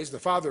strange phrase, the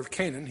father of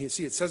Canaan, it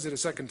says it a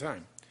second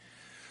time,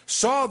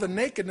 saw the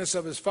nakedness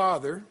of his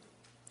father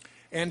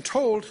and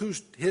told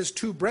his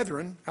 2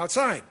 brethren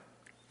outside.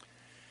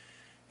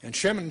 And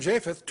Shem and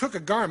Japheth took a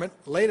garment,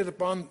 laid it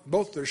upon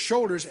both their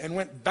shoulders, and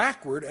went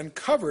backward and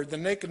covered the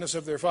nakedness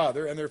of their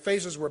father, and their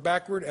faces were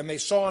backward, and they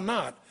saw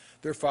not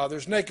their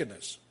father's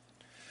nakedness.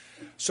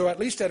 So at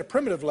least at a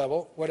primitive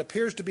level, what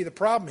appears to be the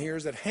problem here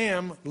is that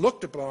Ham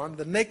looked upon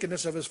the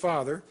nakedness of his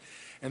father,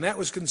 and that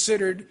was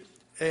considered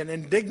an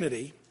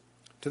indignity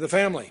to the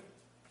family.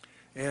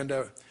 And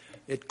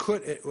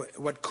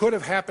what could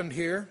have happened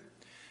here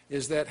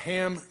is that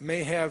Ham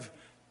may have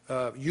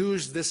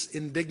used this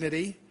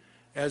indignity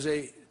as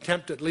an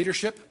attempt at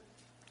leadership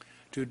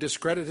to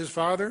discredit his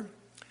father.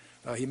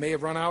 He may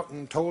have run out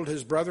and told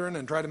his brethren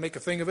and tried to make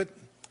a thing of it.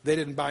 They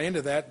didn't buy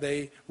into that.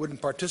 They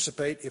wouldn't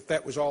participate if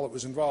that was all that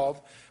was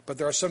involved. But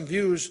there are some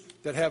views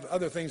that have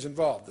other things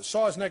involved. The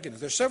saw his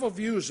nakedness. There's several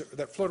views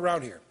that float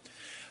around here.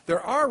 There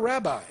are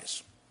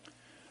rabbis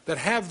that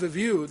have the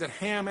view that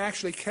Ham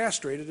actually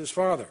castrated his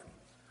father.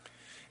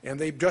 And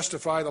they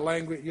justify the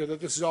language, that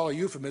this is all a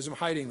euphemism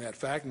hiding that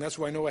fact, and that's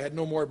why Noah had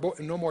no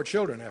more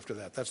children after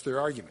that. That's their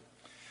argument.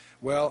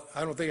 Well,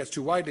 I don't think that's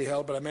too widely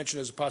held, but I mention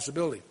it as a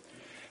possibility.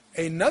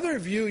 Another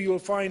view you'll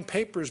find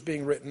papers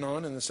being written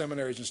on in the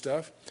seminaries and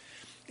stuff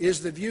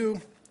is the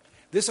view,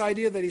 this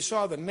idea that he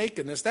saw the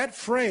nakedness. That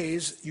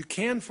phrase, you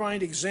can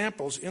find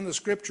examples in the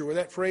Scripture where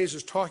that phrase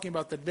is talking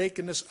about the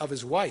nakedness of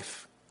his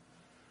wife.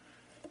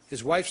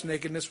 His wife's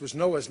nakedness was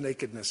Noah's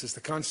nakedness, is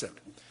the concept.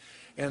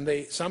 And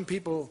some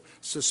people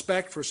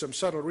suspect, for some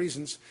subtle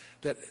reasons,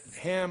 that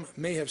Ham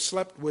may have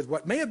slept with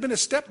what may have been a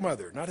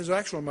stepmother, not his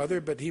actual mother,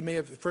 but he may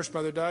have, first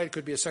mother died, it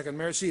could be a second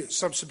marriage. See,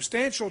 some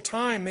substantial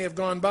time may have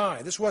gone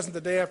by. This wasn't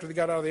the day after they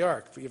got out of the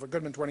ark. It could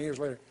have been 20 years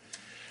later.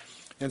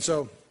 And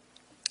so,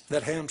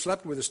 that Ham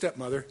slept with his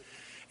stepmother,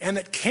 and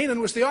that Canaan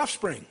was the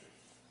offspring.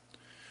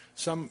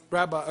 Some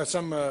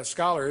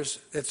scholars,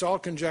 it's all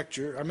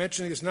conjecture. I'm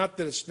mentioning it's not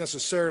that it's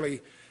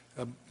necessarily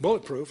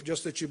bulletproof,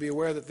 just that you be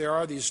aware that there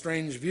are these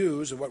strange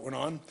views of what went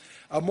on.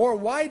 A more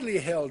widely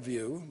held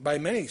view by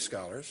many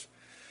scholars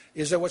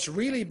is that what's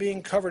really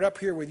being covered up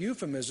here with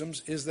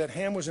euphemisms is that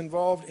Ham was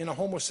involved in a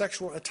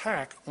homosexual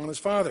attack on his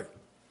father.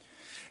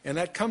 And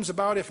that comes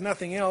about, if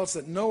nothing else,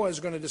 that Noah is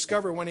going to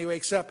discover when he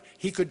wakes up,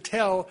 he could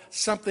tell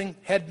something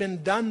had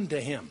been done to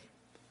him.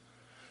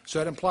 So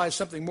it implies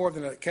something more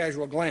than a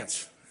casual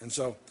glance. And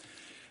so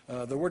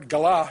the word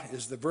galah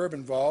is the verb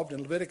involved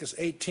in Leviticus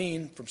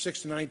 18 from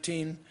 6 to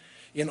 19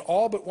 in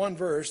all but one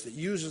verse that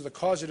uses the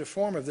causative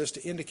form of this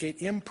to indicate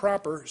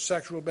improper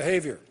sexual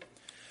behavior.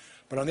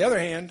 But on the other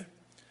hand,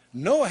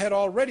 Noah had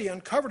already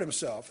uncovered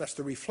himself. That's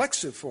the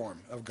reflexive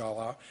form of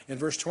galah in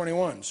verse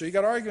 21. So you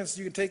got arguments,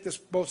 you can take this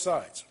both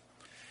sides.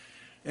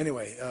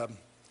 Anyway,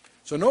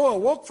 so Noah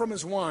awoke from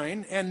his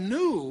wine and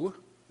knew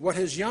what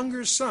his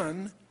younger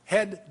son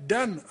had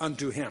done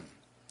unto him.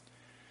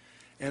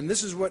 And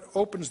this is what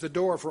opens the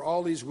door for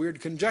all these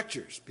weird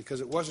conjectures, because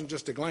it wasn't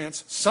just a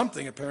glance.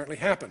 Something apparently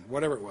happened,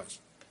 whatever it was.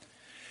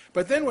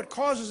 But then what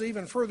causes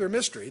even further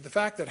mystery, the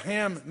fact that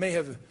Ham may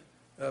have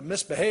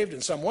misbehaved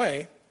in some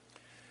way,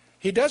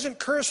 he doesn't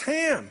curse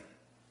Ham.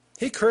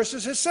 He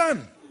curses his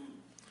son.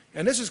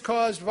 And this has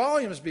caused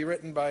volumes to be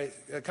written by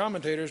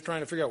commentators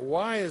trying to figure out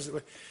why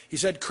he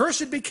said,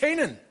 "Cursed be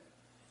Canaan."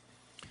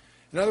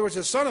 In other words,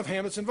 the son of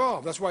Ham that's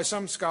involved. That's why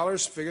some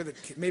scholars figure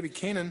that maybe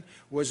Canaan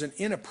was an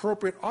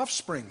inappropriate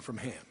offspring from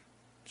Ham.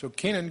 So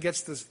Canaan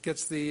gets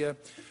the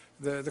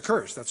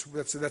curse.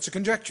 That's a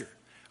conjecture.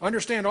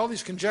 Understand, all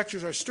these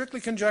conjectures are strictly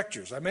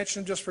conjectures. I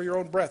mention them just for your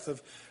own breadth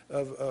of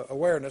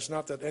awareness,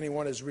 not that any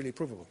one is really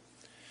provable.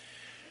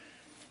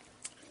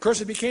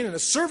 Cursed be Canaan, a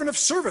servant of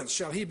servants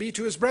shall he be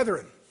to his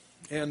brethren.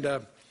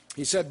 And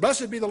he said,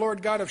 "Blessed be the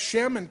Lord God of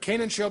Shem, and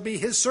Canaan shall be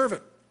his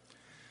servant.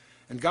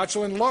 And God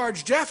shall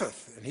enlarge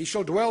Japheth, and he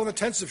shall dwell in the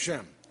tents of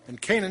Shem, and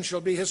Canaan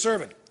shall be his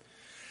servant."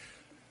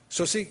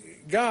 So see,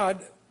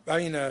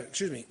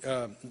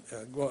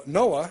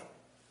 Noah,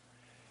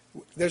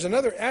 there's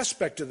another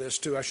aspect to this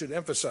too I should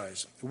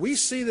emphasize. We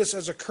see this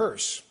as a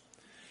curse.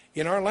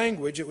 In our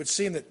language, it would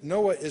seem that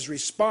Noah is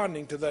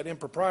responding to that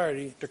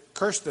impropriety to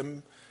curse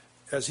them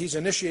as he's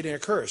initiating a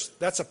curse.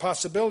 That's a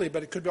possibility,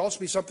 but it could also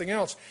be something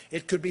else.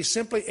 It could be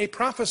simply a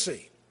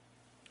prophecy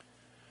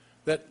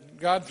that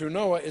God, through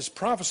Noah, is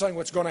prophesying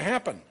what's going to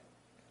happen.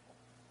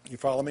 You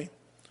follow me?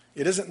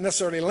 It isn't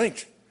necessarily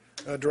linked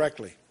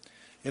directly.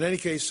 In any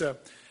case,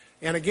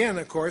 and again,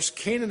 of course,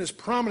 Canaan is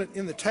prominent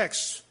in the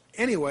text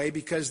anyway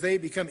because they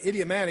become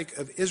idiomatic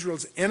of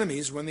Israel's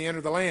enemies when they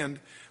enter the land,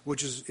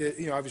 which is,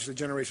 obviously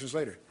generations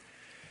later.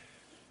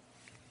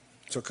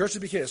 So cursed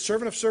be Canaan, a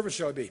servant of servants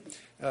shall he be.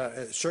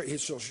 He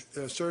shall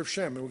serve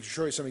Shem, and we'll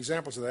show you some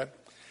examples of that.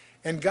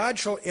 And God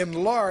shall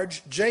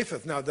enlarge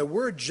Japheth. Now, the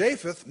word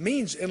Japheth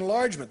means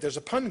enlargement. There's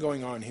a pun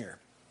going on here.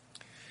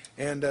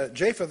 And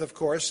Japheth, of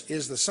course,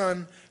 is the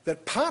son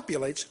that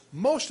populates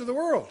most of the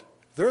world.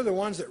 They're the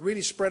ones that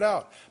really spread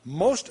out.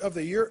 Most of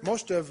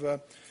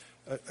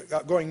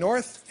going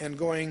north and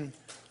going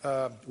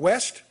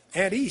west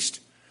and east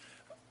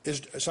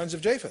is sons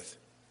of Japheth.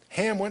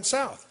 Ham went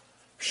south.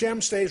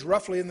 Shem stays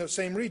roughly in the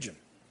same region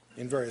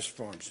in various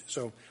forms.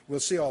 So we'll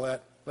see all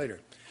that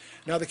later.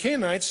 Now, the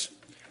Canaanites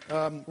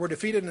were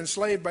defeated and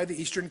enslaved by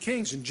the eastern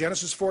kings in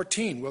Genesis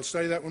 14. We'll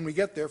study that when we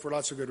get there for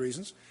lots of good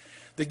reasons.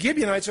 The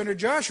Gibeonites under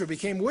Joshua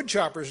became wood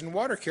choppers and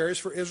water carriers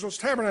for Israel's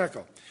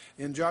tabernacle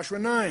in Joshua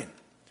 9.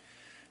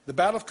 The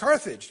Battle of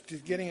Carthage,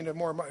 getting into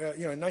more,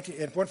 in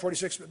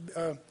 146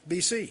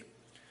 BC.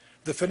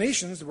 The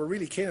Phoenicians, that were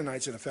really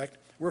Canaanites in effect,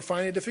 were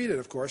finally defeated,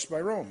 of course, by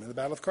Rome in the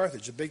Battle of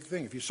Carthage, a big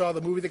thing. If you saw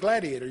the movie The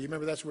Gladiator, you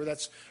remember that's where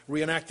that's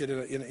reenacted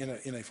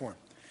in a form.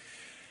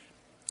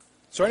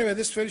 So anyway,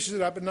 this finishes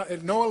it up.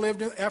 And Noah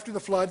lived after the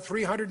flood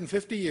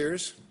 350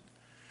 years.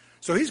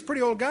 So he's a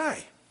pretty old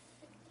guy.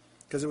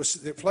 Because it was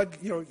the flood,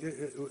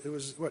 it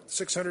was,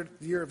 600th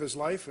year of his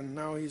life, and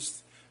now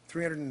he's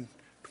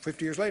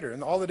 350 years later.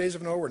 And all the days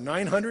of Noah were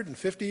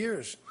 950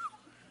 years.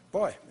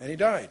 Boy, and he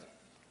died.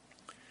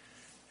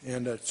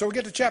 And so we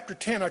get to chapter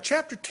 10. Now,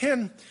 chapter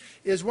 10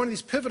 is one of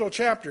these pivotal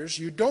chapters.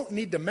 You don't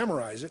need to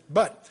memorize it,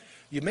 but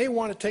you may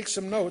want to take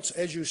some notes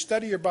as you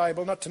study your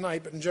Bible, not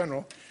tonight, but in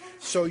general,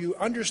 so you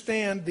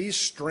understand these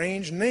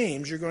strange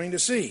names you're going to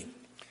see.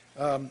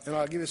 And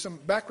I'll give you some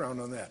background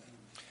on that.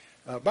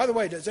 By the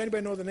way, does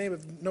anybody know the name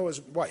of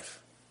Noah's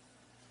wife?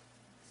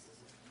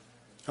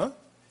 Huh?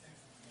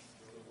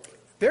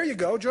 There you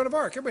go, Joan of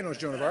Arc. Everybody knows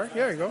Joan of Arc.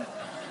 There you go.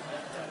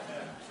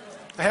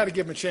 I had to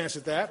give him a chance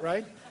at that,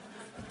 right?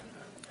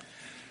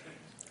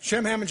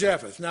 Shem, Ham, and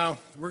Japheth. Now,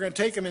 we're going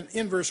to take them in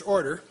inverse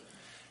order.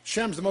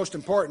 Shem's the most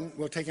important.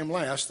 We'll take him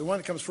last. The one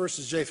that comes first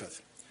is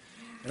Japheth.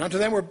 And unto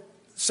them were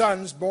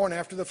sons born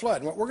after the flood.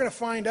 And what we're going to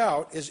find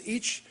out is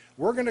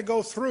we're going to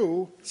go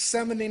through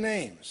 70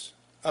 names.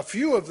 A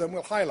few of them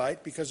we'll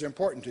highlight because they're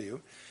important to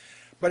you.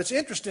 But it's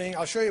interesting.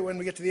 I'll show you when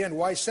we get to the end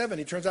why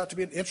 70 turns out to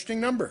be an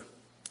interesting number.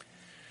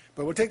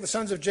 But we'll take the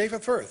sons of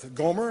Japheth first.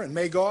 Gomer and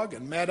Magog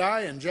and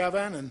Madai and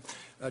Javan and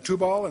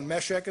Tubal and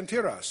Meshech and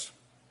Tiras.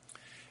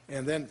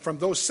 And then from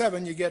those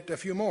 7 you get a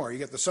few more. You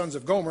get the sons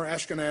of Gomer,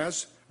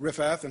 Ashkenaz,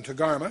 Riphath, and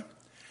Togarmah.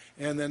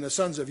 And then the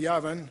sons of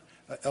Yavan,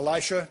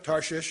 Elisha,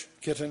 Tarshish,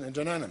 Kittim, and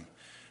Dananim.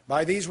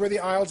 By these were the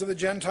isles of the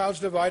Gentiles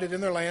divided in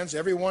their lands,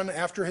 every one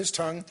after his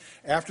tongue,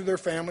 after their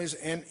families,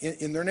 and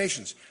in their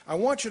nations. I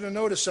want you to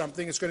notice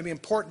something. It's going to be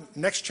important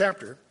next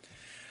chapter.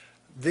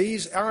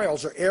 These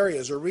isles or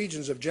areas or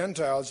regions of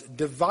Gentiles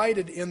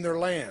divided in their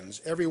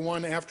lands, every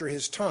one after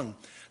his tongue.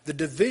 The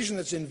division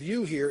that's in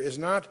view here is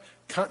not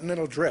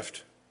continental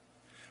drift.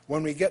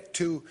 When we're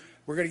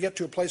going to get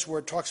to a place where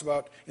it talks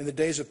about in the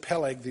days of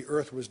Peleg, the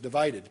earth was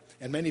divided.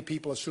 And many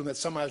people assume that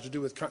somehow has to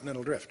do with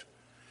continental drift.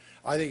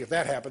 I think if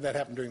that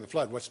happened during the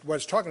flood. What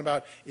it's talking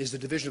about is the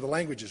division of the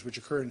languages, which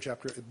occur in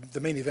the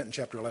main event in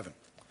chapter 11.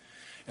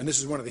 And this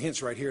is one of the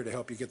hints right here to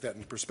help you get that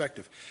in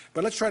perspective.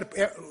 But let's try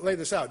to lay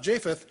this out.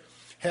 Japheth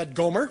had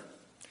Gomer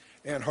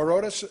and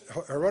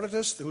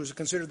Herodotus, who is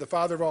considered the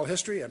father of all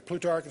history, and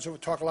Plutarch, and so we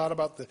talk a lot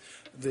about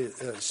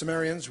the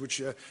Sumerians,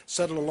 which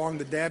settled along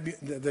the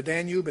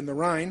Danube and the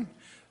Rhine.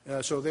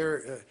 So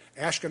there,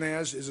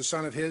 Ashkenaz is a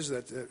son of his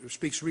that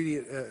speaks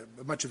really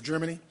much of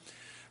Germany.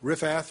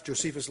 Riphath,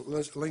 Josephus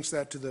links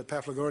that to the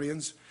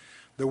Paphlagonians.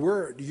 The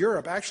word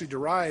Europe actually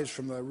derives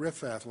from the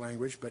Riphath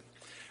language, but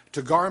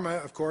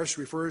Togarmah, of course,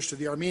 refers to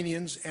the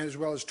Armenians and as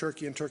well as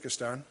Turkey and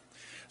Turkestan.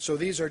 So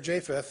these are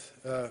Japheth,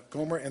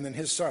 Gomer, and then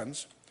his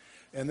sons,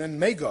 and then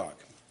Magog.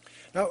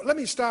 Now, let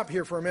me stop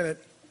here for a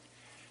minute.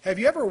 Have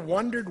you ever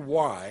wondered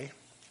why,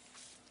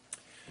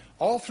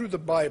 all through the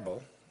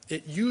Bible,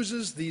 it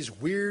uses these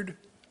weird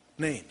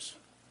names?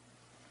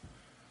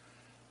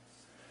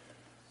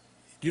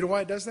 Do you know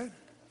why it does that?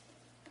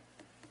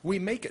 We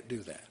make it do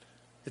that.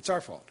 It's our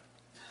fault.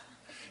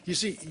 You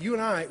see, you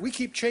and I, we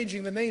keep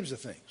changing the names of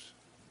things.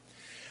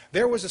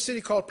 There was a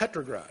city called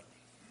Petrograd,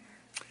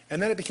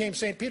 and then it became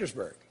St.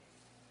 Petersburg.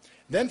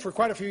 Then for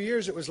quite a few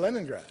years it was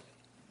Leningrad.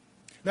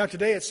 Now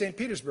today it's St.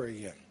 Petersburg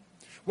again.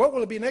 What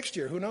will it be next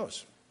year? Who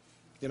knows?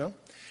 You know?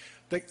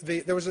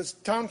 There was a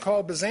town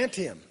called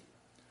Byzantium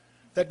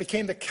that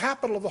became the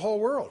capital of the whole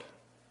world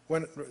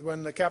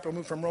when the capital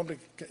moved from Rome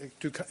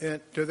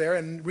to there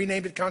and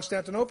renamed it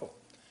Constantinople.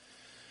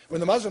 When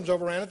the Muslims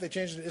overran it, they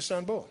changed it to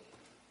Istanbul.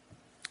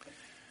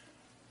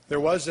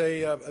 There's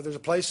a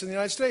place in the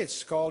United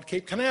States called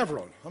Cape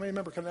Canaveral. How many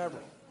remember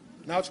Canaveral?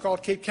 Now it's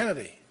called Cape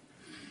Kennedy.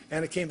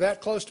 And it came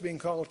that close to being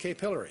called Cape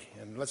Hillary.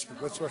 And let's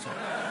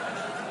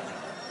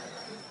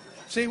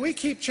See, we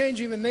keep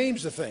changing the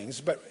names of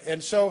things,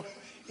 and so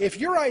if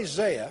you're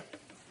Isaiah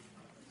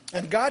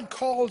and God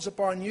calls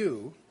upon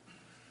you,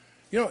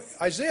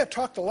 Isaiah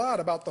talked a lot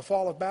about the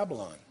fall of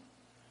Babylon,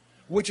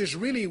 which is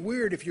really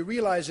weird if you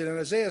realize that in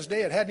Isaiah's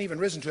day it hadn't even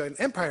risen to an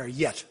empire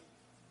yet,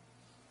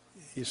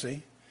 you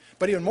see.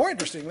 But even more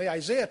interestingly,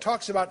 Isaiah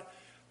talks about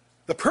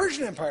the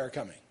Persian Empire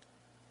coming.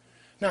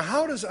 Now,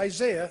 how does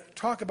Isaiah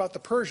talk about the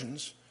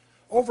Persians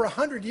over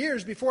 100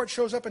 years before it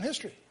shows up in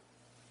history?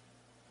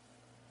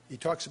 He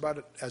talks about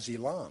it as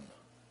Elam,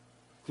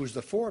 who's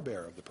the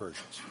forebear of the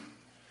Persians.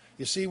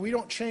 You see, we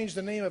don't change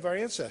the name of our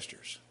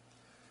ancestors.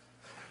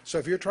 So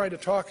if you're trying to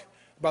talk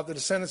about the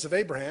descendants of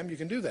Abraham, you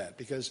can do that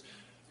because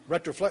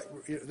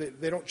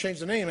they don't change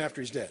the name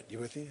after he's dead. You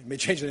with me? It may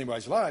change the name while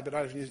he's alive, but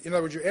in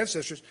other words, your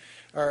ancestors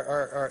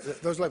are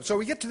those labels. So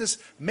we get to this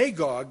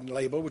Magog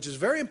label, which is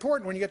very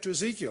important when you get to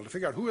Ezekiel to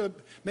figure out who are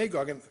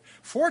Magog. And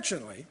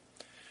fortunately,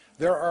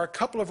 there are a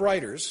couple of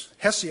writers.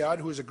 Hesiod,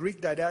 who was a Greek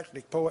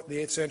didactic poet in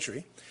the 8th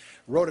century,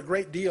 wrote a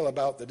great deal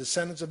about the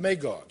descendants of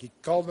Magog. He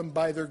called them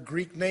by their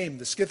Greek name,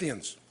 the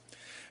Scythians.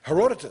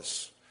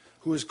 Herodotus,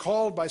 who is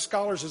called by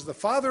scholars as the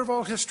father of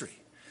all history,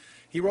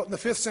 he wrote in the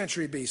 5th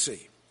century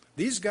BC.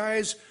 These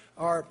guys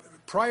are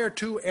prior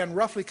to and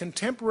roughly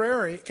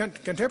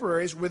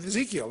contemporaries with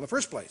Ezekiel in the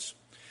first place.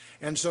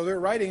 And so their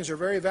writings are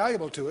very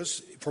valuable to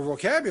us for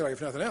vocabulary,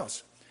 if nothing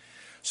else.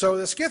 So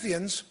the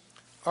Scythians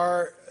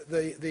are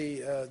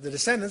the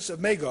descendants of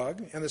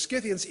Magog, and the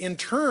Scythians in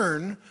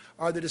turn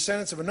are the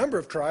descendants of a number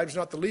of tribes,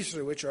 not the least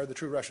of which are the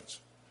true Russians.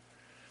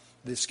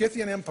 The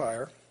Scythian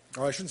Empire,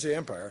 or I shouldn't say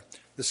empire,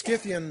 the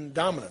Scythian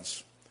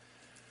dominance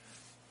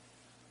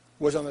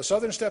was on the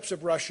southern steppes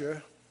of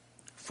Russia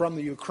from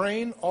the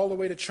Ukraine all the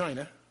way to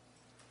China,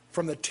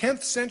 from the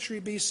 10th century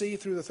BC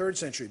through the 3rd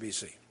century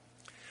BC.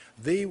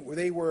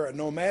 They were a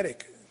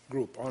nomadic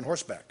group on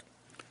horseback,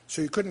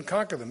 so you couldn't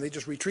conquer them, they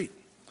just retreat.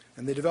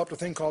 And they developed a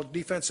thing called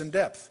defense in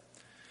depth.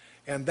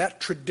 And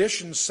that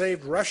tradition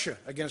saved Russia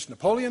against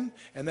Napoleon,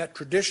 and that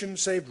tradition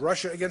saved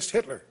Russia against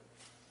Hitler.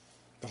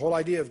 The whole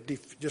idea of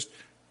just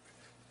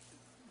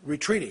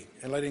retreating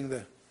and letting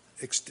the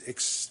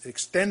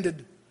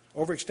overextended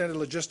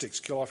logistics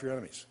kill off your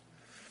enemies.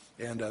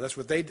 And that's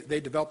what they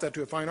developed that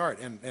to a fine art.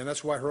 And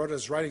that's why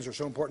Herodotus' writings are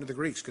so important to the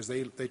Greeks, because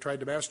they tried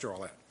to master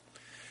all that.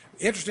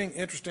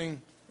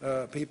 Interesting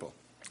people.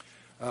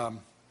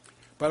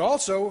 But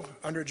also,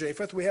 under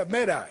Japheth, we have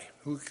Medai,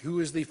 who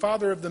is the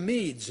father of the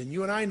Medes, and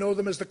you and I know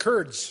them as the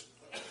Kurds.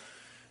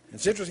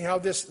 It's interesting how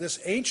this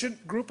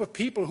ancient group of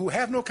people who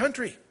have no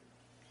country,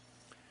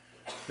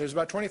 there's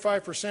about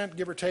 25%,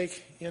 give or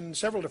take, in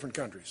several different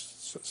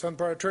countries. Some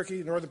part of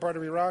Turkey, northern part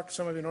of Iraq,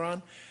 some of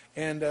Iran,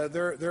 and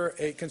they're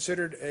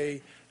considered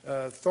a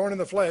thorn in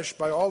the flesh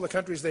by all the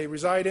countries they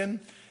reside in,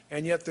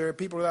 and yet they're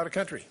people without a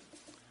country,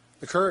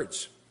 the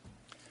Kurds.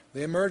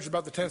 They emerged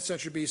about the 10th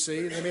century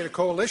BC, and they made a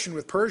coalition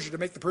with Persia to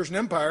make the Persian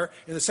Empire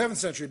in the 7th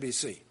century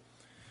BC.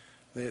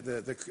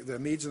 The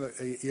Medes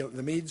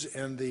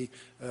and the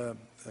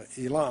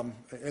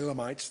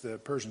Elamites, the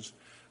Persians,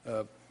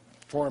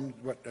 formed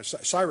what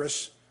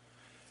Cyrus.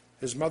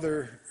 His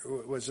mother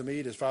was a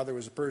Mede, his father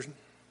was a Persian,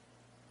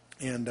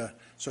 and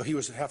so he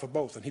was half of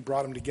both. And he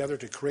brought them together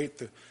to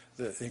create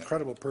the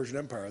incredible Persian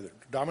Empire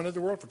that dominated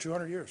the world for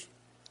 200 years.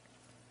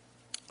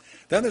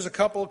 Then there's a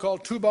couple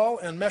called Tubal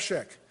and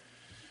Meshech.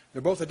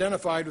 They're both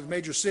identified with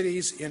major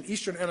cities in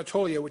eastern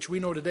Anatolia, which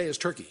we know today as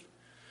Turkey.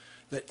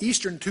 The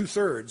eastern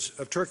two-thirds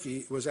of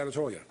Turkey was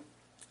Anatolia.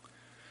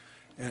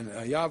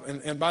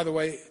 And by the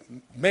way,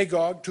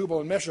 Magog, Tubal,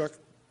 and Meshech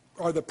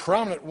are the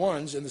prominent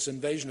ones in this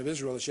invasion of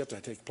Israel that's yet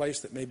to take place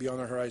that may be on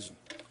the horizon.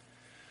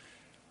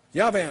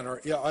 Yavan, or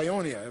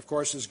Ionia, of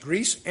course, is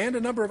Greece and a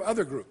number of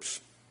other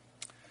groups.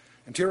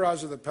 And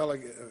Tiraz are the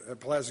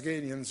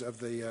Pelasgians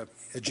of the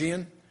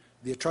Aegean,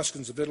 the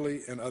Etruscans of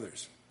Italy, and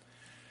others.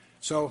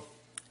 So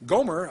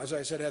Gomer, as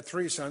I said, had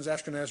 3 sons,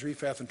 Ashkenaz,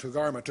 Riphath, and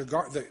Togarmah.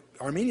 The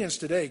Armenians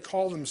today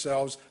call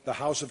themselves the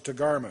House of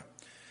Togarmah.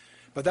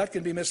 But that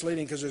can be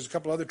misleading because there's a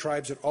couple other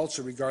tribes that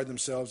also regard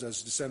themselves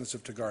as descendants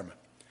of Togarmah.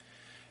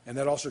 And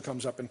that also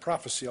comes up in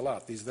prophecy a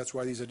lot. That's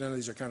why these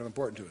identities are kind of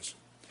important to us.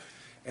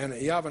 And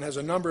Yavan has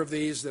a number of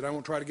these that I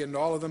won't try to get into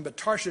all of them, but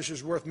Tarshish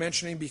is worth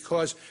mentioning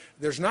because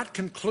there's not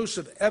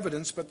conclusive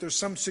evidence, but there's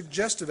some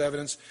suggestive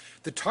evidence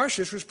that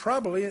Tarshish was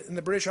probably in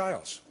the British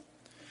Isles.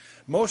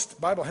 Most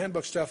Bible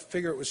handbook stuff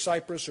figure it was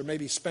Cyprus or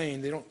maybe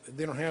Spain. They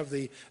don't have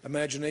the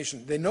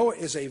imagination. They know it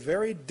is a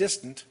very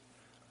distant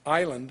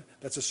island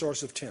that's a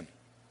source of tin.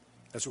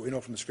 That's what we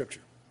know from the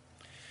Scripture.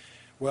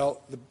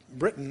 Well,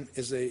 Britain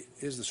is the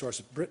source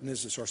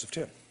of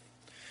tin.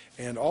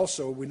 And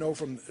also, we know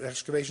from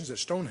excavations at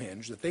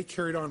Stonehenge that they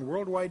carried on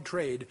worldwide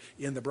trade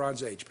in the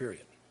Bronze Age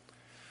period.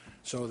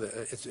 So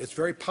it's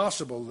very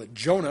possible that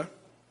Jonah,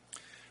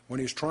 when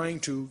he was trying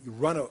to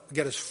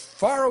get as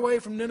far away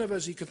from Nineveh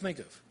as he could think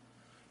of,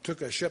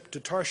 took a ship to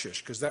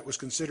Tarshish because that was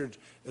considered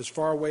as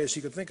far away as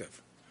he could think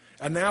of.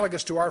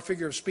 Analogous to our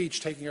figure of speech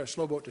taking a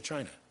slow boat to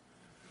China.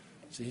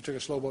 See, he took a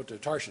slow boat to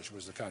Tarshish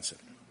was the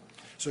concept.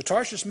 So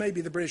Tarshish may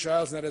be the British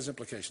Isles, and that has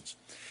implications.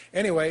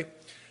 Anyway,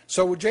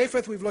 so with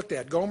Japheth we've looked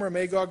at Gomer,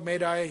 Magog,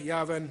 Madai,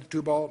 Yavan,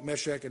 Tubal,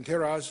 Meshech, and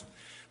Tiraz.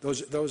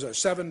 Those are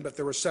 7, but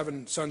there were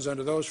 7 sons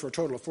under those for a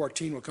total of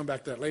 14. We'll come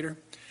back to that later.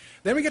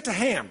 Then we get to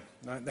Ham.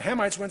 The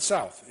Hamites went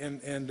south,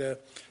 and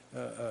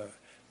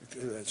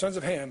sons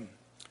of Ham,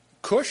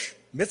 Cush,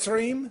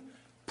 Mitzrayim,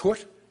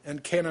 Put,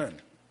 and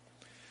Canaan.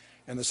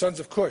 And the sons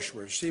of Cush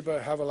were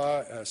Sheba,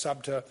 Havilah,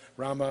 Sabta,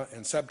 Rama,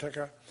 and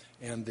Sabteka.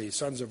 And the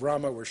sons of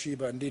Rama were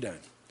Sheba and Dedan.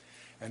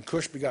 And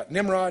Cush begot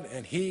Nimrod,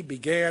 and he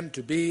began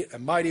to be a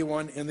mighty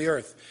one in the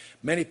earth.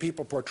 Many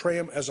people portray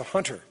him as a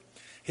hunter.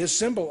 His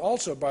symbol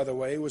also, by the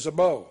way, was a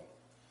bow,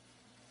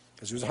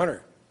 because he was a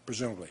hunter,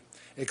 presumably.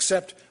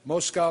 except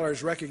most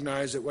scholars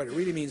recognize that what it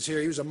really means here,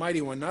 he was a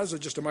mighty one, not as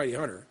just a mighty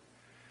hunter.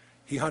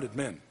 He hunted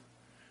men.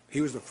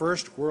 He was the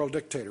first world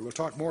dictator. We'll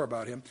talk more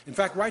about him. In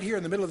fact, right here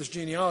in the middle of this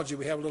genealogy,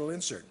 we have a little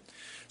insert.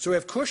 So we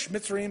have Cush,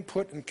 Mitzrayim,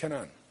 Put, and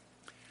Canaan.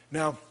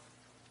 Now,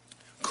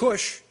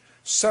 Cush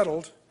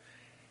settled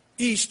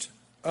east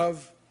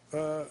of,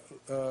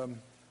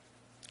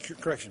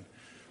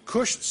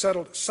 Cush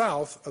settled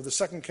south of the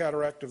second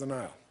cataract of the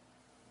Nile.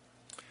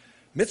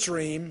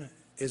 Mitzrayim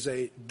is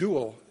a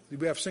dual.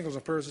 We have singles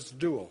and plurals. It's a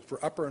dual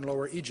for Upper and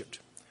Lower Egypt.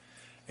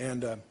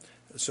 And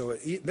so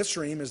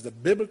Mitzrayim is the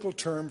biblical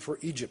term for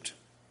Egypt.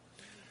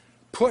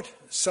 Put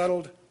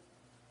settled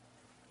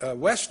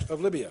west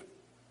of Libya.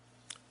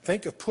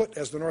 Think of Put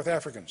as the North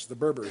Africans, the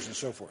Berbers, and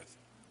so forth.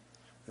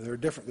 They're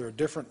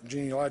different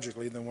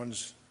genealogically than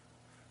ones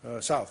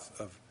south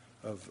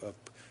of.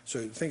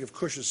 So think of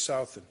Cush as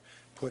south and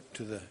Put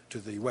to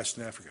the west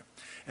in Africa.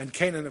 And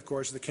Canaan, of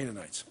course, the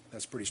Canaanites.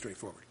 That's pretty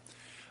straightforward.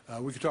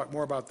 We could talk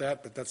more about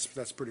that, but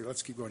that's pretty.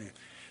 Let's keep going here.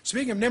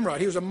 Speaking of Nimrod,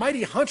 he was a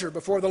mighty hunter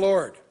before the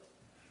Lord.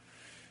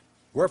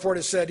 Wherefore it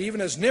is said, even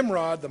as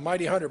Nimrod, the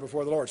mighty hunter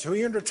before the Lord. So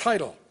he earned a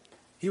title.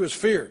 He was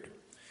feared.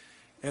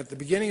 And at the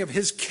beginning of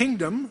his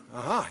kingdom,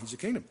 he's a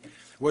kingdom,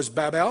 was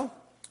Babel,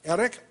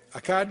 Erech,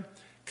 Akkad,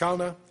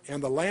 Calneh,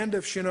 and the land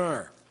of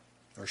Shinar,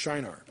 or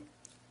Shinar.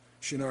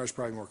 Shinar is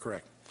probably more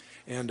correct.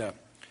 And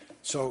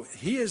so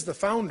he is the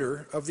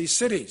founder of these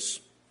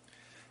cities.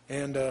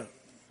 And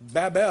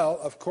Babel,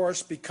 of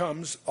course,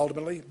 becomes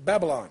ultimately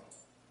Babylon.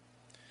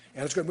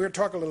 And we're going to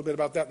talk a little bit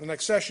about that in the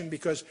next session,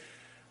 because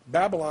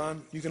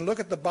Babylon, you can look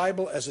at the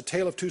Bible as a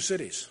tale of two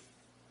cities.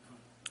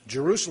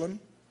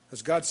 Jerusalem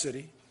as God's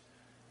city,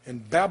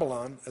 and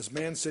Babylon as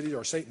man's city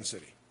or Satan's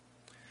city.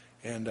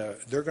 And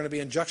they're going to be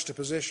in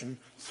juxtaposition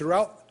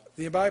throughout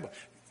the Bible.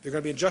 They're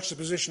going to be in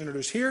juxtaposition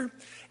introduced here,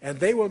 and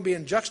they will be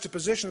in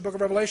juxtaposition in the book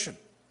of Revelation.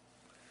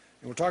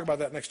 And we'll talk about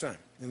that next time,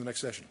 in the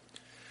next session.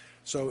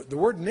 So the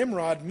word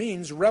Nimrod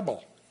means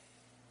rebel,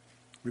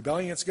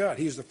 rebelling against God.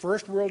 He's the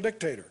first world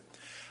dictator.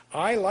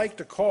 I like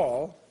to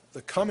call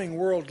the coming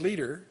world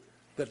leader,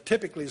 that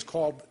typically is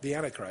called the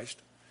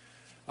Antichrist,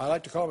 I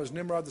like to call him as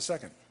Nimrod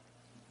II.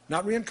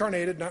 Not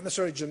reincarnated, not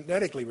necessarily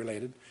genetically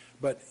related,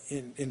 but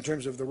in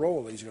terms of the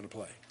role that he's going to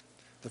play.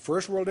 The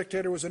first world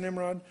dictator was a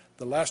Nimrod.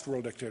 The last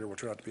world dictator will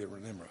turn out to be a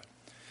Nimrod.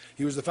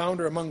 He was the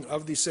founder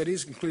of these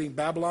cities, including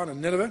Babylon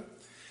and Nineveh,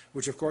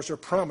 which of course are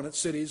prominent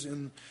cities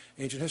in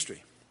ancient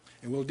history.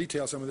 And we'll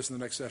detail some of this in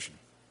the next session.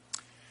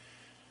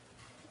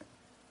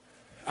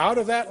 Out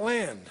of that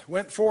land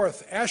went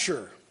forth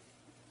Asshur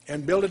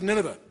and builded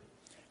Nineveh,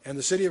 and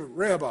the city of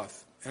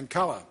Rehoboth and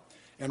Calah,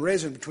 and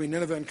Rezin between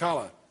Nineveh and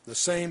Calah. The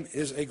same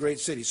is a great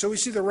city. So we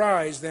see the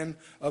rise then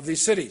of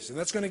these cities, and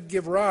that's going to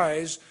give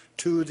rise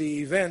to the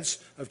events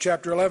of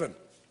chapter 11.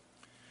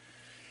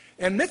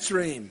 And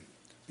Mitzrayim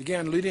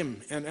began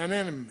Ludim and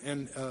Ananim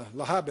and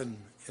Lahab, and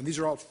these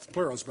are all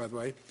plurals, by the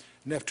way,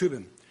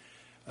 Nephtubim.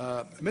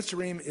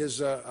 Mitzrayim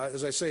is,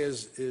 as I say,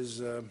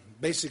 is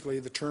basically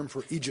the term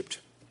for Egypt,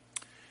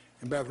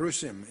 and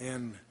Bavrusim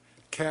and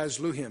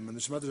Kazluhim, and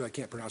there's some others I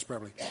can't pronounce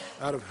properly,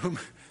 out of whom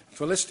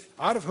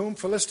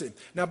Philistine.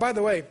 Now, by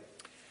the way,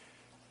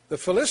 the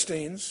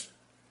Philistines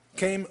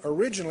came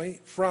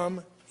originally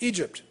from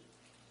Egypt.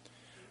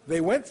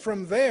 They went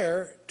from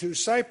there to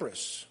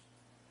Cyprus,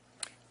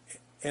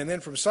 and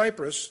then from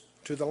Cyprus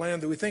to the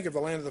land that we think of,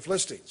 the land of the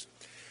Philistines.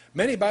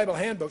 Many Bible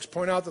handbooks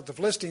point out that the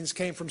Philistines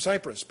came from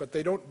Cyprus, but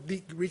they don't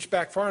reach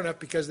back far enough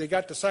because they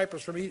got to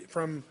Cyprus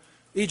from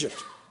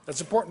Egypt. That's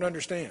important to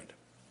understand.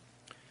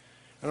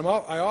 And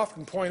I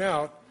often point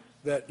out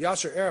that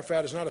Yasser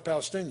Arafat is not a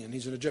Palestinian,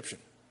 he's an Egyptian.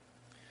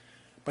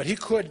 But he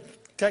could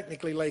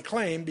technically lay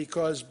claim,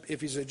 because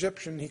if he's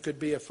Egyptian, he could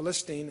be a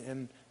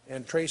Philistine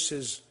and trace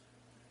his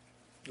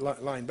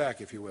line back,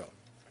 if you will.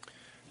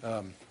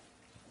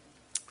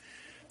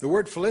 The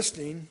word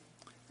Philistine,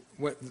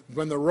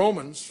 when the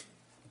Romans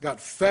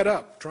got fed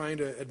up trying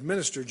to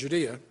administer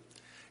Judea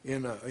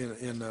in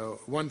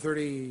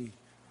roughly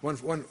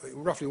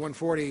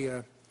 140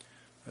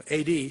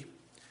 A.D.,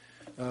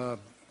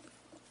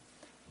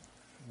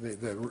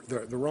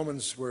 the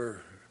Romans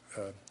were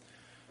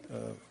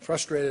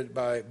frustrated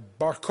by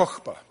Bar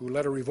Kokhba, who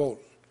led a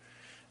revolt.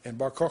 And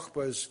Bar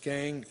Kokhba's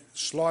gang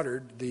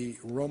slaughtered the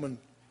Roman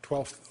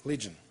 12th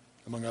Legion,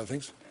 among other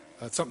things.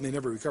 That's something they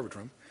never recovered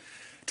from.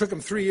 It took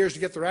them 3 years to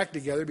get their act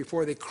together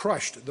before they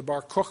crushed the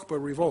Bar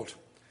Kokhba revolt.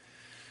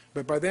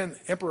 But by then,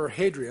 Emperor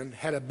Hadrian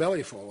had a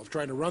bellyful of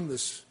trying to run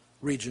this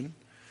region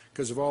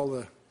because of all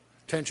the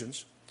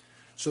tensions.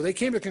 So they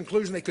came to the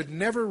conclusion they could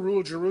never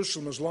rule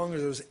Jerusalem as long as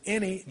there was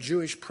any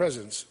Jewish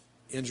presence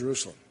in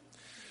Jerusalem.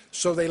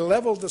 So they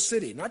leveled the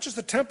city, not just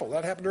the temple,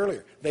 that happened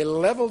earlier. They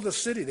leveled the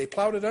city, they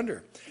plowed it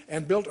under,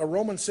 and built a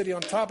Roman city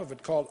on top of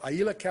it called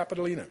Aelia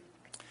Capitolina.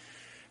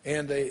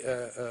 And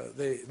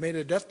they made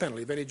a death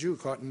penalty of any Jew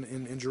caught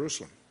in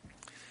Jerusalem.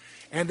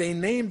 And they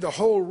named the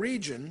whole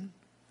region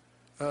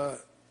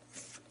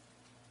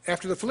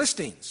after the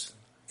Philistines,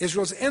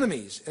 Israel's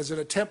enemies, as an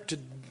attempt to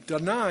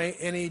deny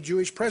any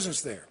Jewish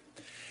presence there.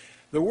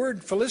 The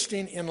word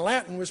Philistine in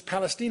Latin was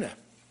Palestina.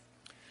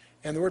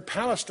 And the word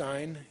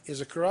Palestine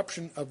is a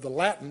corruption of the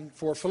Latin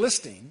for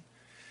Philistine.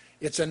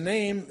 It's a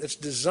name that's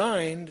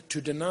designed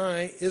to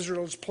deny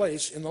Israel's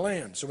place in the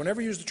land. So whenever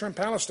you use the term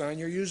Palestine,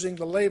 you're using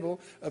the label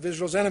of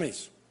Israel's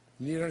enemies.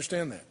 You need to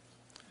understand that.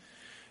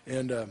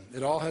 And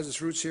it all has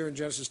its roots here in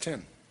Genesis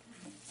 10.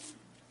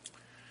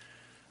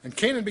 And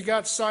Canaan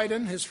begot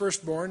Sidon, his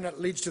firstborn. That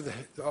leads to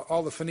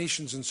all the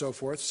Phoenicians and so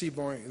forth,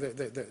 seagoing,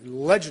 the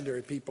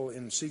legendary people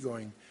in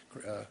seagoing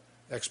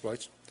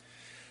exploits.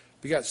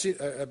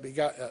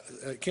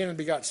 Canaan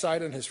begot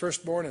Sidon, his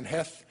firstborn, and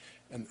Heth,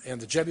 and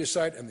the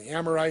Jebusite, and the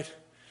Amorite,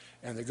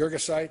 and the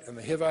Girgasite, and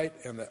the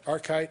Hivite, and the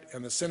Archite,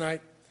 and the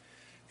Sinite,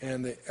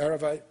 and the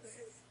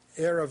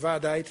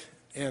Aravadite,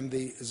 and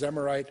the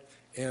Zemarite,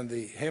 and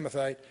the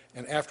Hamathite,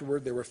 and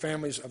afterward there were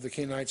families of the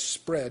Canaanites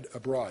spread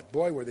abroad.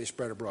 Boy, were they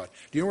spread abroad.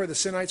 Do you know where the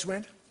Sinites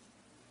went?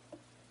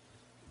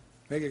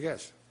 Make a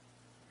guess.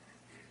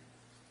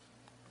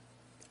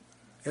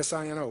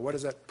 S-I-N-O. What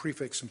does that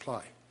prefix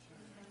imply?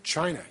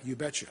 China, you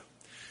betcha.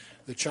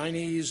 The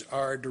Chinese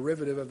are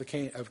derivative of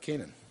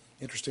Canaan,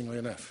 interestingly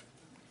enough.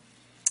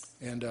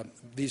 And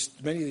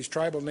many of these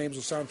tribal names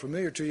will sound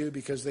familiar to you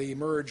because they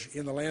emerge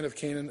in the land of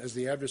Canaan as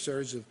the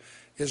adversaries of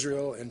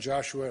Israel and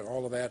Joshua and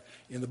all of that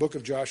in the book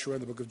of Joshua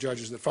and the book of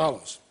Judges that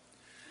follows.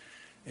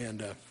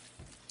 And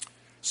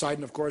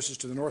Sidon, of course, is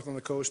to the north on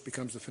the coast,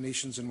 becomes the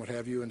Phoenicians and what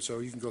have you, and so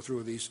you can go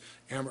through these.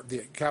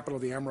 The capital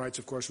of the Amorites,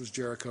 of course, was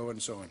Jericho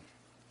and so on.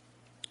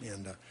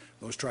 And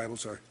those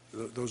tribals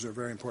those are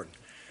very important.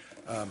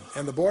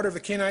 And the border of the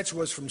Canaanites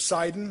was from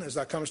Sidon, as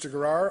thou comest to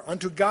Gerar,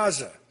 unto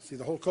Gaza. See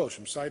the whole coast,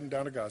 from Sidon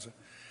down to Gaza,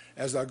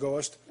 as thou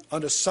goest,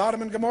 unto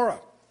Sodom and Gomorrah,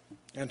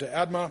 and to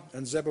Admah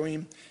and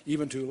Zeboim,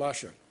 even to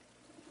Lasha.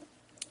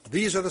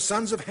 These are the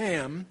sons of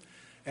Ham,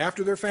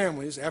 after their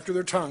families, after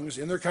their tongues,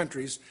 in their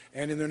countries,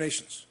 and in their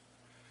nations.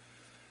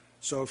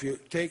 So if you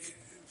take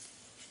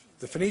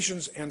the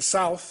Phoenicians and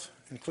south,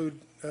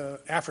 include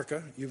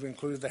Africa, you've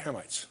included the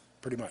Hamites,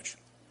 pretty much.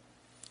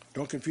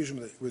 Don't confuse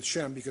them with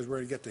Shem, because we're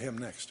going to get to him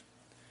next.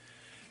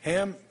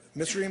 Ham,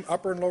 Mizraim,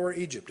 Upper and Lower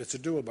Egypt. It's a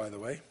dual, by the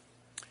way.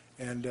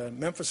 And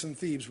Memphis and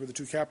Thebes were the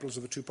two capitals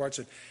of the two parts.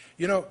 And,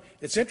 you know,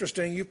 it's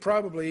interesting. You've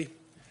probably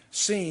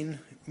seen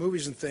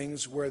movies and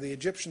things where the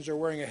Egyptians are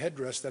wearing a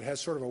headdress that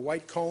has sort of a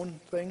white cone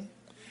thing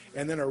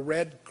and then a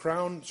red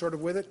crown sort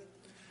of with it.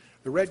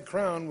 The red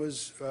crown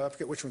was, I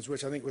forget which one's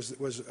which, I think it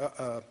was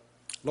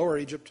Lower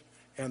Egypt,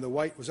 and the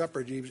white was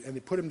Upper Egypt, and they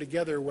put them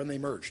together when they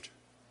merged.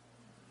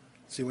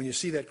 See, when you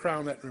see that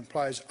crown, that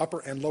implies Upper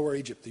and Lower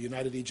Egypt, the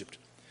United Egypt.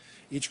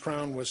 Each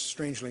crown was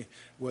strangely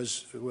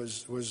was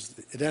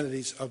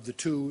identities of the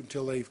two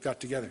until they got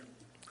together.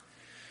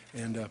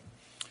 And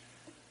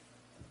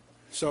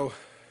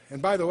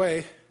and by the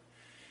way,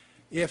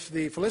 if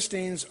the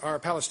Philistines are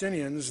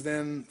Palestinians,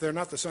 then they're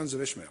not the sons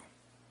of Ishmael.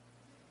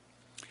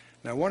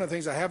 Now, one of the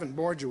things I haven't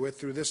bored you with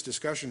through this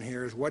discussion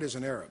here is what is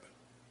an Arab?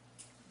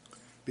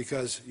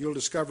 Because you'll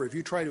discover if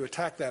you try to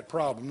attack that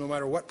problem, no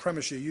matter what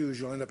premise you use,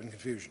 you'll end up in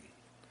confusion.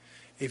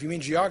 If you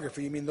mean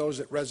geography, you mean those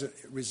that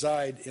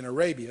reside in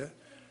Arabia,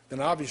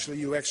 then obviously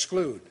you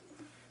exclude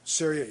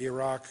Syria,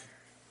 Iraq,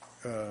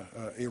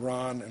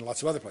 Iran, and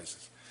lots of other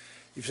places.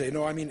 If you say,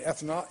 no, I mean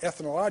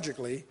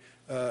ethnologically,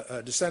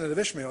 a descendant of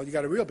Ishmael, you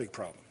got a real big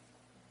problem.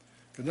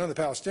 Because none of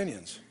the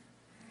Palestinians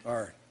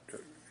are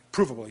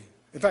provably.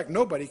 In fact,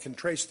 nobody can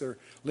trace their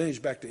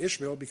lineage back to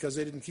Ishmael because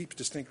they didn't keep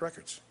distinct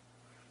records.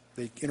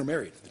 They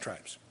intermarried, the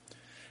tribes.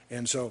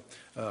 And so,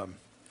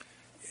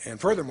 and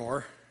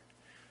furthermore,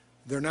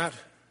 they're not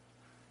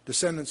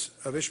descendants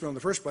of Ishmael in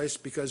the first place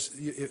because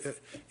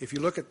if you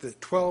look at the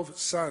 12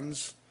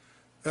 sons,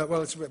 well,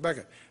 let's back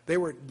up. They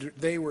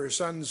were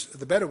sons,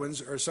 the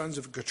Bedouins are sons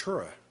of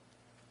Keturah.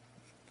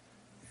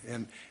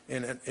 And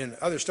in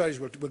other studies,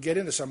 we'll get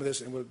into some of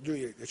this and we'll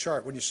do a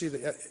chart. When you see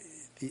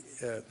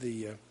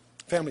the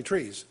family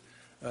trees,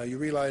 you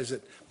realize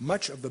that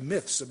much of the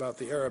myths about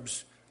the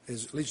Arabs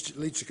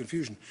leads to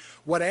confusion.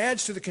 What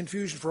adds to the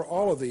confusion for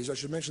all of these, I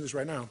should mention this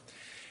right now,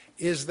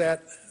 is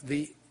that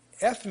the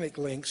ethnic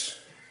links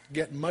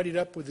get muddied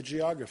up with the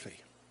geography.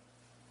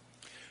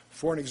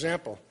 For an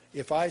example,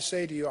 if I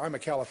say to you, I'm a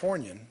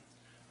Californian,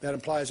 that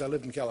implies I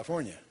lived in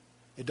California.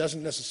 It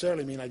doesn't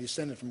necessarily mean I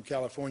descended from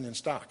Californian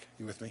stock.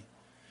 You with me?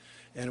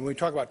 And when we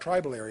talk about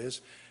tribal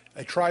areas,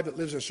 a tribe that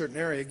lives in a certain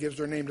area gives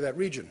their name to that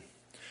region.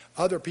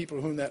 Other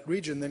people who in that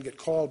region then get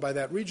called by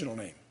that regional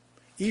name.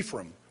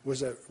 Ephraim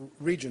was a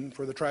region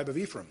for the tribe of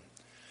Ephraim.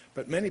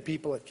 But many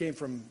people that came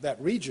from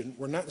that region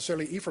were not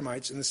necessarily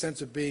Ephraimites in the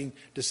sense of being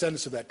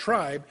descendants of that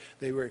tribe.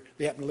 They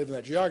happened to live in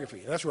that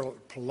geography. And that's where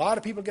a lot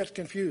of people get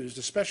confused,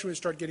 especially when you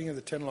start getting into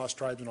the 10 lost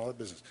tribes and all that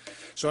business.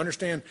 So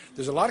understand,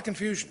 there's a lot of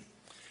confusion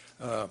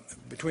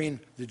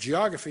between the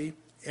geography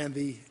and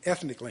the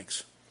ethnic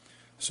links.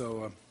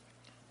 So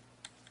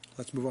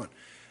let's move on.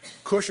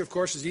 Cush, of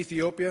course, is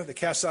Ethiopia, the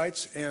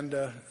Kassites,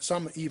 and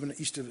some even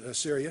east of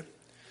Syria.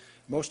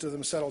 Most of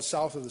them settled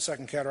south of the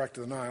second cataract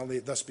of the Nile. They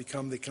thus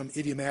become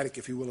idiomatic,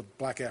 if you will, of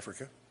black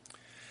Africa.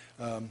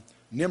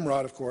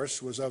 Nimrod, of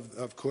course, was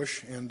of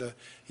Cush, and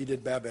he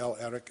did Babel,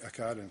 Erech,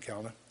 Akkad, and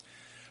Calneh.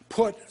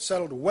 Put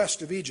settled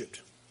west of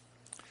Egypt.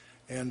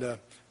 And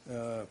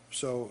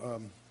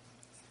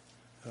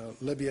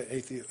Libya,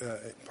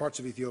 parts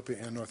of Ethiopia,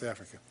 and North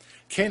Africa.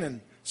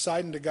 Canaan,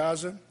 Sidon to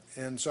Gaza,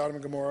 and Sodom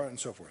and Gomorrah, and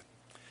so forth.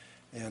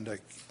 And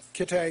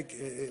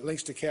Kittag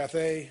links to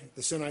Cathay,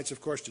 the Sinites,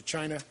 of course, to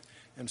China,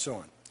 and so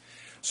on.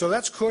 So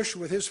that's Cush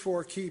with his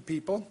 4 key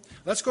people.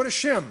 Let's go to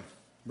Shem.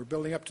 We're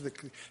building up to the...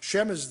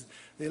 Shem is...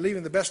 They're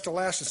leaving the best to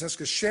last in a sense,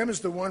 because Shem is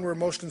the one we're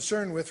most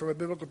concerned with from a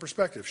biblical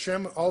perspective.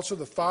 Shem, also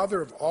the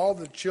father of all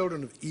the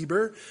children of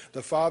Eber,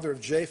 the father of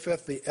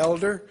Japheth the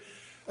elder,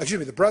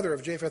 the brother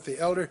of Japheth the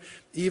elder,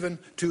 even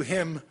to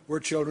him were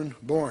children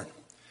born.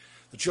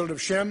 The children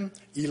of Shem,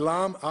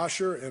 Elam,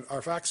 Asher, and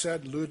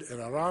Arphaxad, Lud, and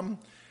Aram.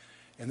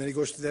 And then he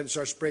goes to then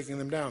starts breaking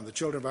them down. The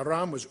children of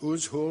Aram was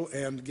Uz, Hul,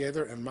 and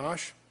Gether, and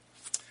Mash.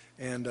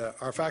 And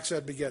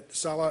Arphaxad begat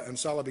Salah, and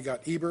Salah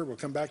begot Eber. We'll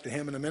come back to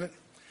him in a minute.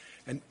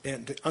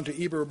 And unto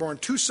Eber were born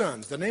 2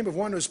 sons. The name of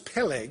one was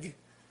Peleg.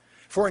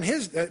 For in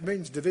his, that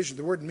means division.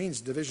 The word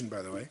means division,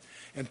 by the way.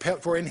 And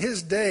for in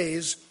his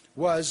days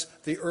was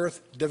the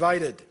earth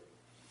divided.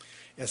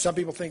 And some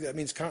people think that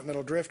means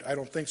continental drift. I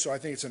don't think so. I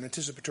think it's an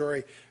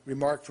anticipatory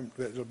remark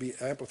that will be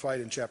amplified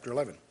in chapter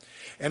 11.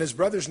 And his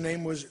brother's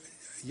name was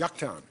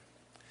Yoktan.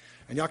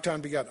 And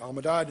Yoktan begot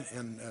Almadad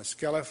and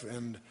Skeleph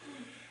and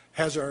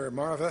Hazar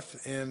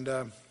Maraveth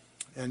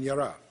and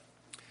Yarah.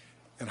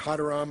 And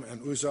Hadaram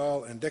and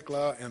Uzal and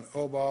Diklah and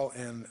Obal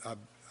and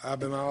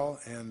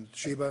Abimal and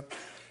Sheba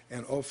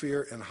and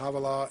Ophir and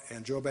Havilah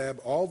and Jobab.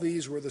 All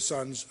these were the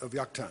sons of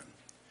Yoktan.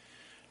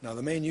 Now,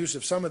 the main use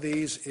of some of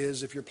these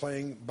is if you're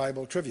playing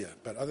Bible trivia.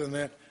 But other than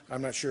that,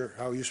 I'm not sure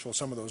how useful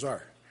some of those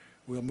are.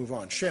 We'll move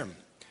on. Shem.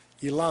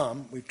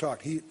 Elam, we've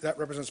talked. That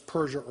represents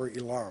Persia or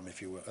Elam,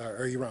 if you will,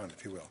 or Iran,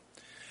 if you will.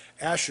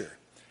 Asher.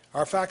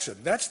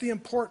 Arphaxad. That's the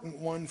important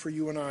one for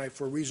you and I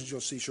for reasons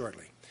you'll see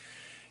shortly.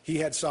 He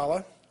had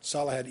Salah.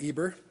 Salah had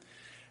Eber.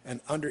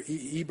 And under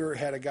Eber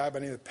had a guy by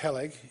the name of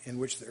Peleg, in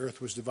which the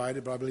earth was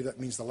divided, but I believe that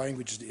means the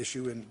language is the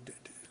issue in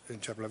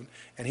chapter 11.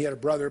 And he had a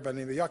brother by the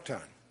name of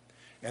Yoktan.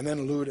 And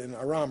then Lud and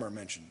Aram are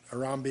mentioned,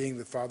 Aram being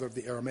the father of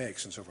the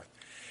Aramaics and so forth.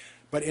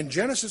 But in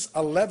Genesis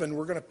 11,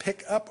 we're going to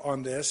pick up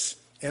on this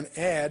and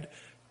add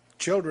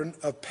children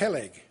of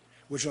Peleg,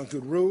 which will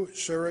include Ru,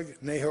 Serug,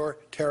 Nahor,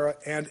 Terah,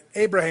 and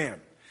Abraham.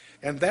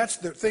 And that's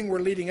the thing we're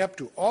leading up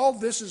to. All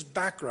this is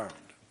background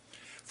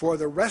for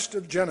the rest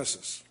of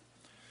Genesis.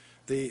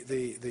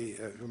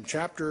 From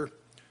chapter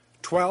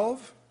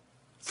 12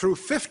 through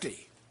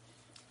 50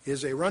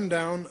 is a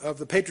rundown of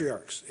the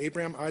patriarchs,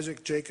 Abraham,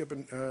 Isaac, Jacob,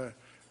 and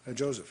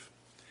Joseph.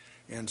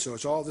 And so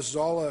this is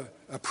all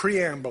a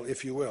preamble,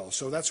 if you will.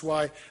 So that's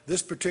why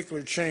this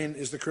particular chain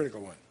is the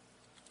critical one.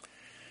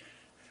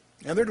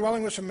 And their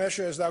dwelling was from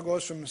Mesha as thou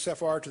goest from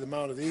Sephar to the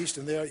mount of the east.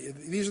 And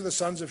these are the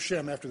sons of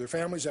Shem, after their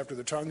families, after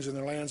their tongues, in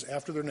their lands,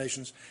 after their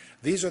nations.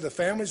 These are the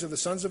families of the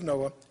sons of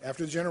Noah,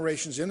 after the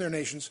generations, in their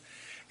nations.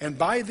 And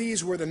by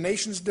these were the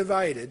nations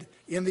divided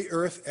in the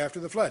earth after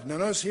the flood. Now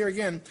notice here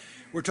again,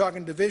 we're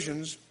talking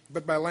divisions,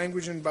 but by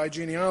language and by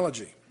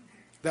genealogy.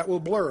 That will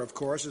blur, of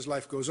course, as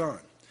life goes on.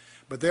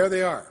 But there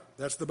they are.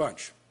 That's the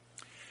bunch.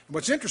 And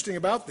what's interesting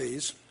about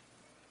these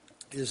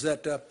is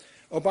that,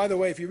 by the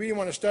way, if you really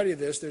want to study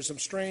this, there's some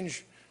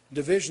strange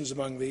divisions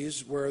among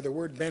these where the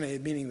word bene,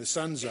 meaning the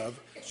sons of,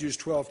 is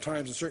used 12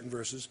 times in certain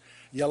verses.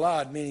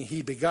 Yalad, meaning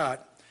he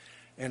begot.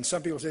 And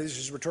some people say this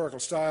is rhetorical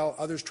style.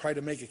 Others try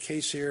to make a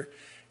case here,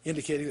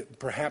 indicating that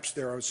perhaps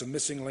there are some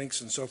missing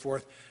links and so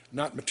forth,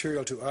 not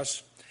material to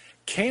us.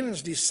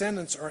 Canaan's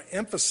descendants are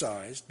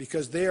emphasized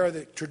because they are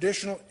the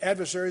traditional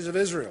adversaries of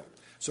Israel.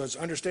 So it's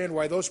understand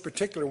why those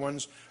particular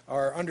ones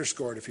are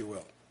underscored, if you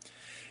will.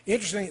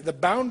 Interesting, the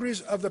boundaries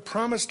of the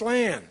promised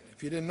land,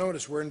 if you didn't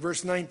notice, were in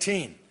verse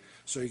 19.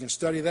 So you can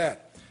study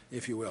that,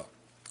 if you will.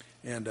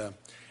 And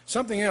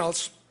something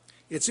else,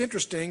 it's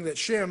interesting that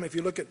Shem, if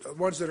you look at the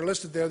ones that are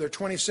listed there, there are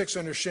 26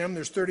 under Shem,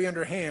 there's 30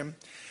 under Ham.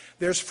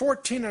 There's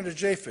 14 under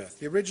Japheth,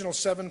 the original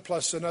 7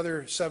 plus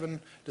another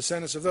 7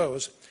 descendants of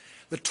those.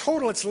 The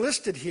total that's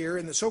listed here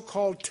in the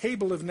so-called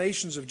Table of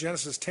Nations of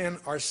Genesis 10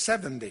 are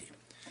 70.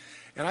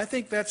 And I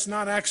think that's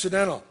not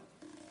accidental.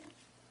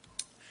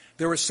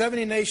 There were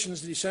 70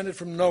 nations descended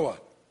from Noah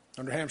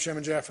under Ham, Shem,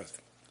 and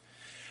Japheth.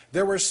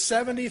 There were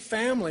 70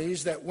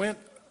 families that went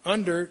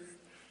under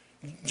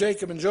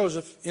Jacob and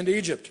Joseph into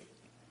Egypt.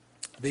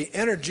 They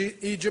entered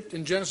Egypt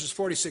in Genesis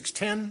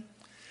 46:10.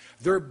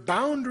 Their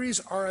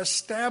boundaries are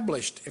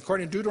established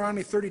according to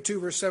Deuteronomy 32,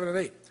 verse 7 and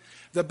 8.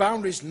 The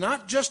boundaries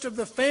not just of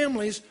the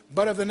families,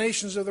 but of the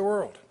nations of the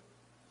world.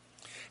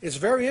 It's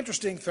very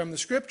interesting from the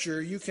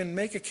scripture, you can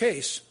make a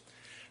case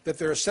that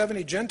there are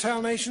 70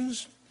 Gentile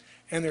nations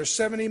and there are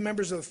 70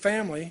 members of the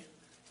family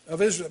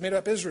of Israel that made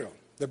up Israel.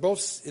 They're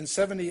both in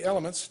 70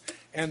 elements,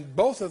 and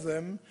both of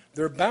them,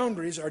 their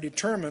boundaries are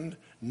determined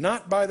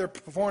not by their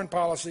foreign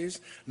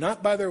policies,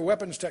 not by their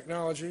weapons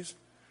technologies,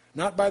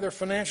 not by their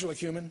financial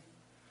acumen,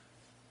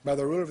 by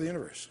the ruler of the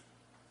universe.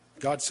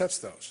 God sets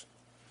those.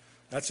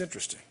 That's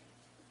interesting.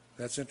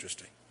 That's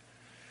interesting.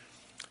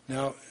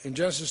 Now, in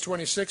Genesis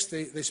 26,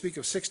 they speak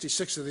of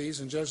 66 of these.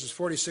 In Genesis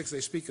 46,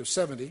 they speak of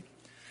 70.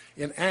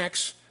 In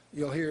Acts,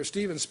 you'll hear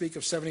Stephen speak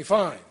of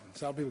 75.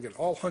 Some people get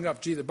all hung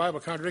up, gee, the Bible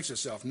contradicts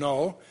itself.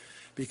 No,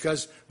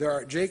 because there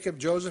are Jacob,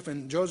 Joseph,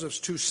 and Joseph's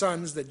 2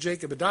 sons that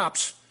Jacob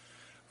adopts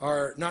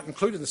are not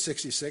included in the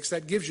 66.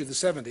 That gives you the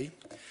 70.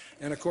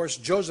 And, of course,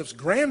 Joseph's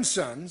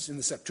grandsons in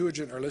the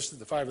Septuagint are listed,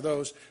 the 5 of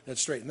those, that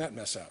straighten that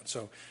mess out.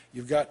 So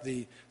you've got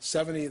the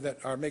 70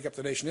 that make up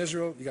the nation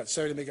Israel. You've got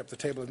 70 that make up the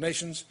table of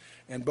nations.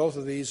 And both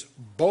of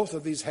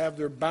these have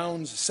their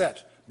bounds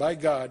set by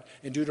God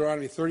in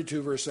Deuteronomy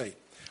 32, verse 8. A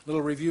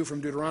little review from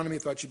Deuteronomy.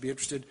 Thought you'd be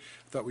interested.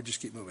 Thought we'd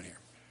just keep moving here.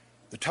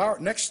 The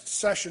next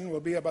session will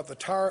be about the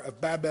Tower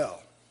of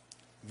Babel.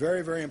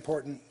 Very, very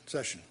important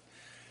session.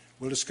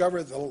 We'll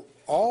discover that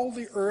all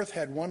the earth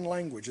had one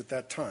language at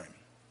that time.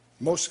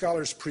 Most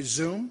scholars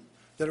presume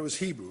that it was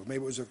Hebrew.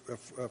 Maybe it was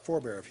a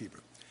forebear of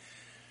Hebrew.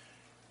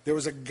 There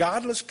was a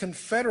godless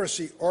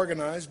confederacy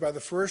organized by the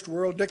first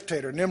world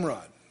dictator,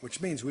 Nimrod,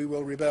 which means we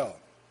will rebel.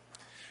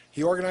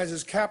 He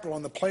organizes capital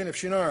on the plain of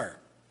Shinar,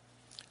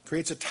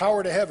 creates a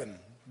tower to heaven,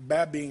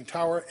 Bab being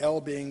tower,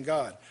 El being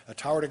God, a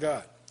tower to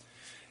God.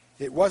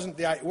 It wasn't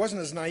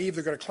as naive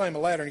they're going to climb a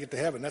ladder and get to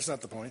heaven. That's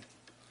not the point.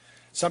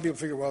 Some people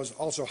figure, well, it was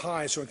also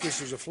high, so in case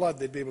there's a flood,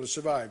 they'd be able to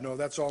survive. No,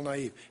 that's all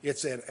naive.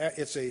 It's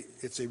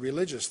a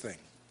religious thing.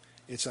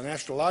 It's an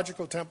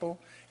astrological temple,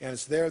 and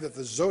it's there that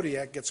the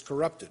zodiac gets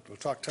corrupted. We'll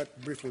talk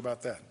briefly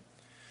about that.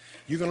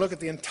 You can look at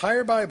the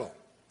entire Bible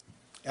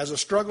as a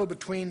struggle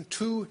between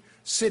 2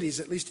 cities,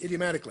 at least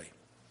idiomatically.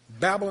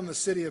 Babylon, the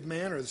city of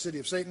man, or the city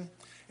of Satan,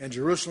 and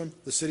Jerusalem,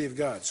 the city of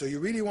God. So you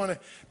really want to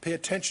pay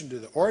attention to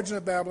the origin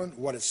of Babylon,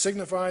 what it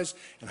signifies,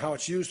 and how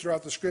it's used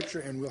throughout the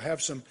Scripture, and we'll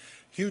have some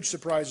huge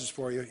surprises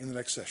for you in the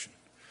next session.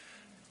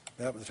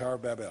 That was the Tower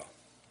of Babel.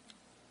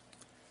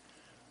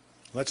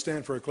 Let's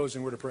stand for a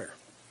closing word of prayer.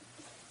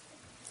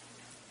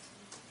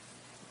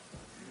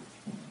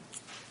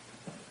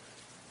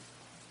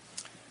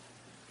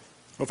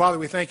 Well, Father,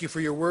 we thank you for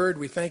your word.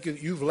 We thank you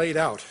that you've laid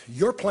out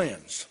your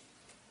plans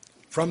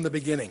from the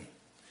beginning.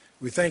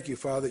 We thank you,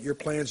 Father, that your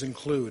plans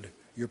include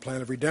your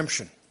plan of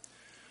redemption,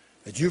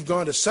 that you've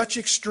gone to such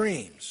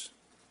extremes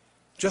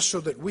just so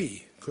that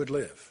we could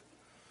live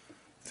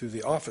through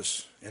the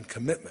office and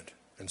commitment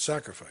and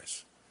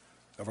sacrifice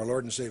of our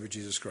Lord and Savior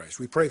Jesus Christ.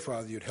 We pray,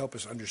 Father, you'd help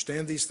us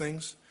understand these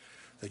things,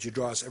 that you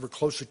draw us ever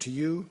closer to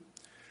you,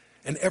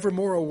 and ever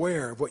more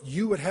aware of what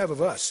you would have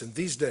of us in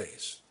these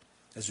days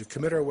as we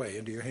commit our way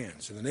into your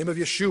hands. In the name of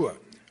Yeshua,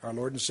 our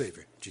Lord and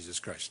Savior, Jesus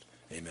Christ.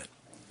 Amen.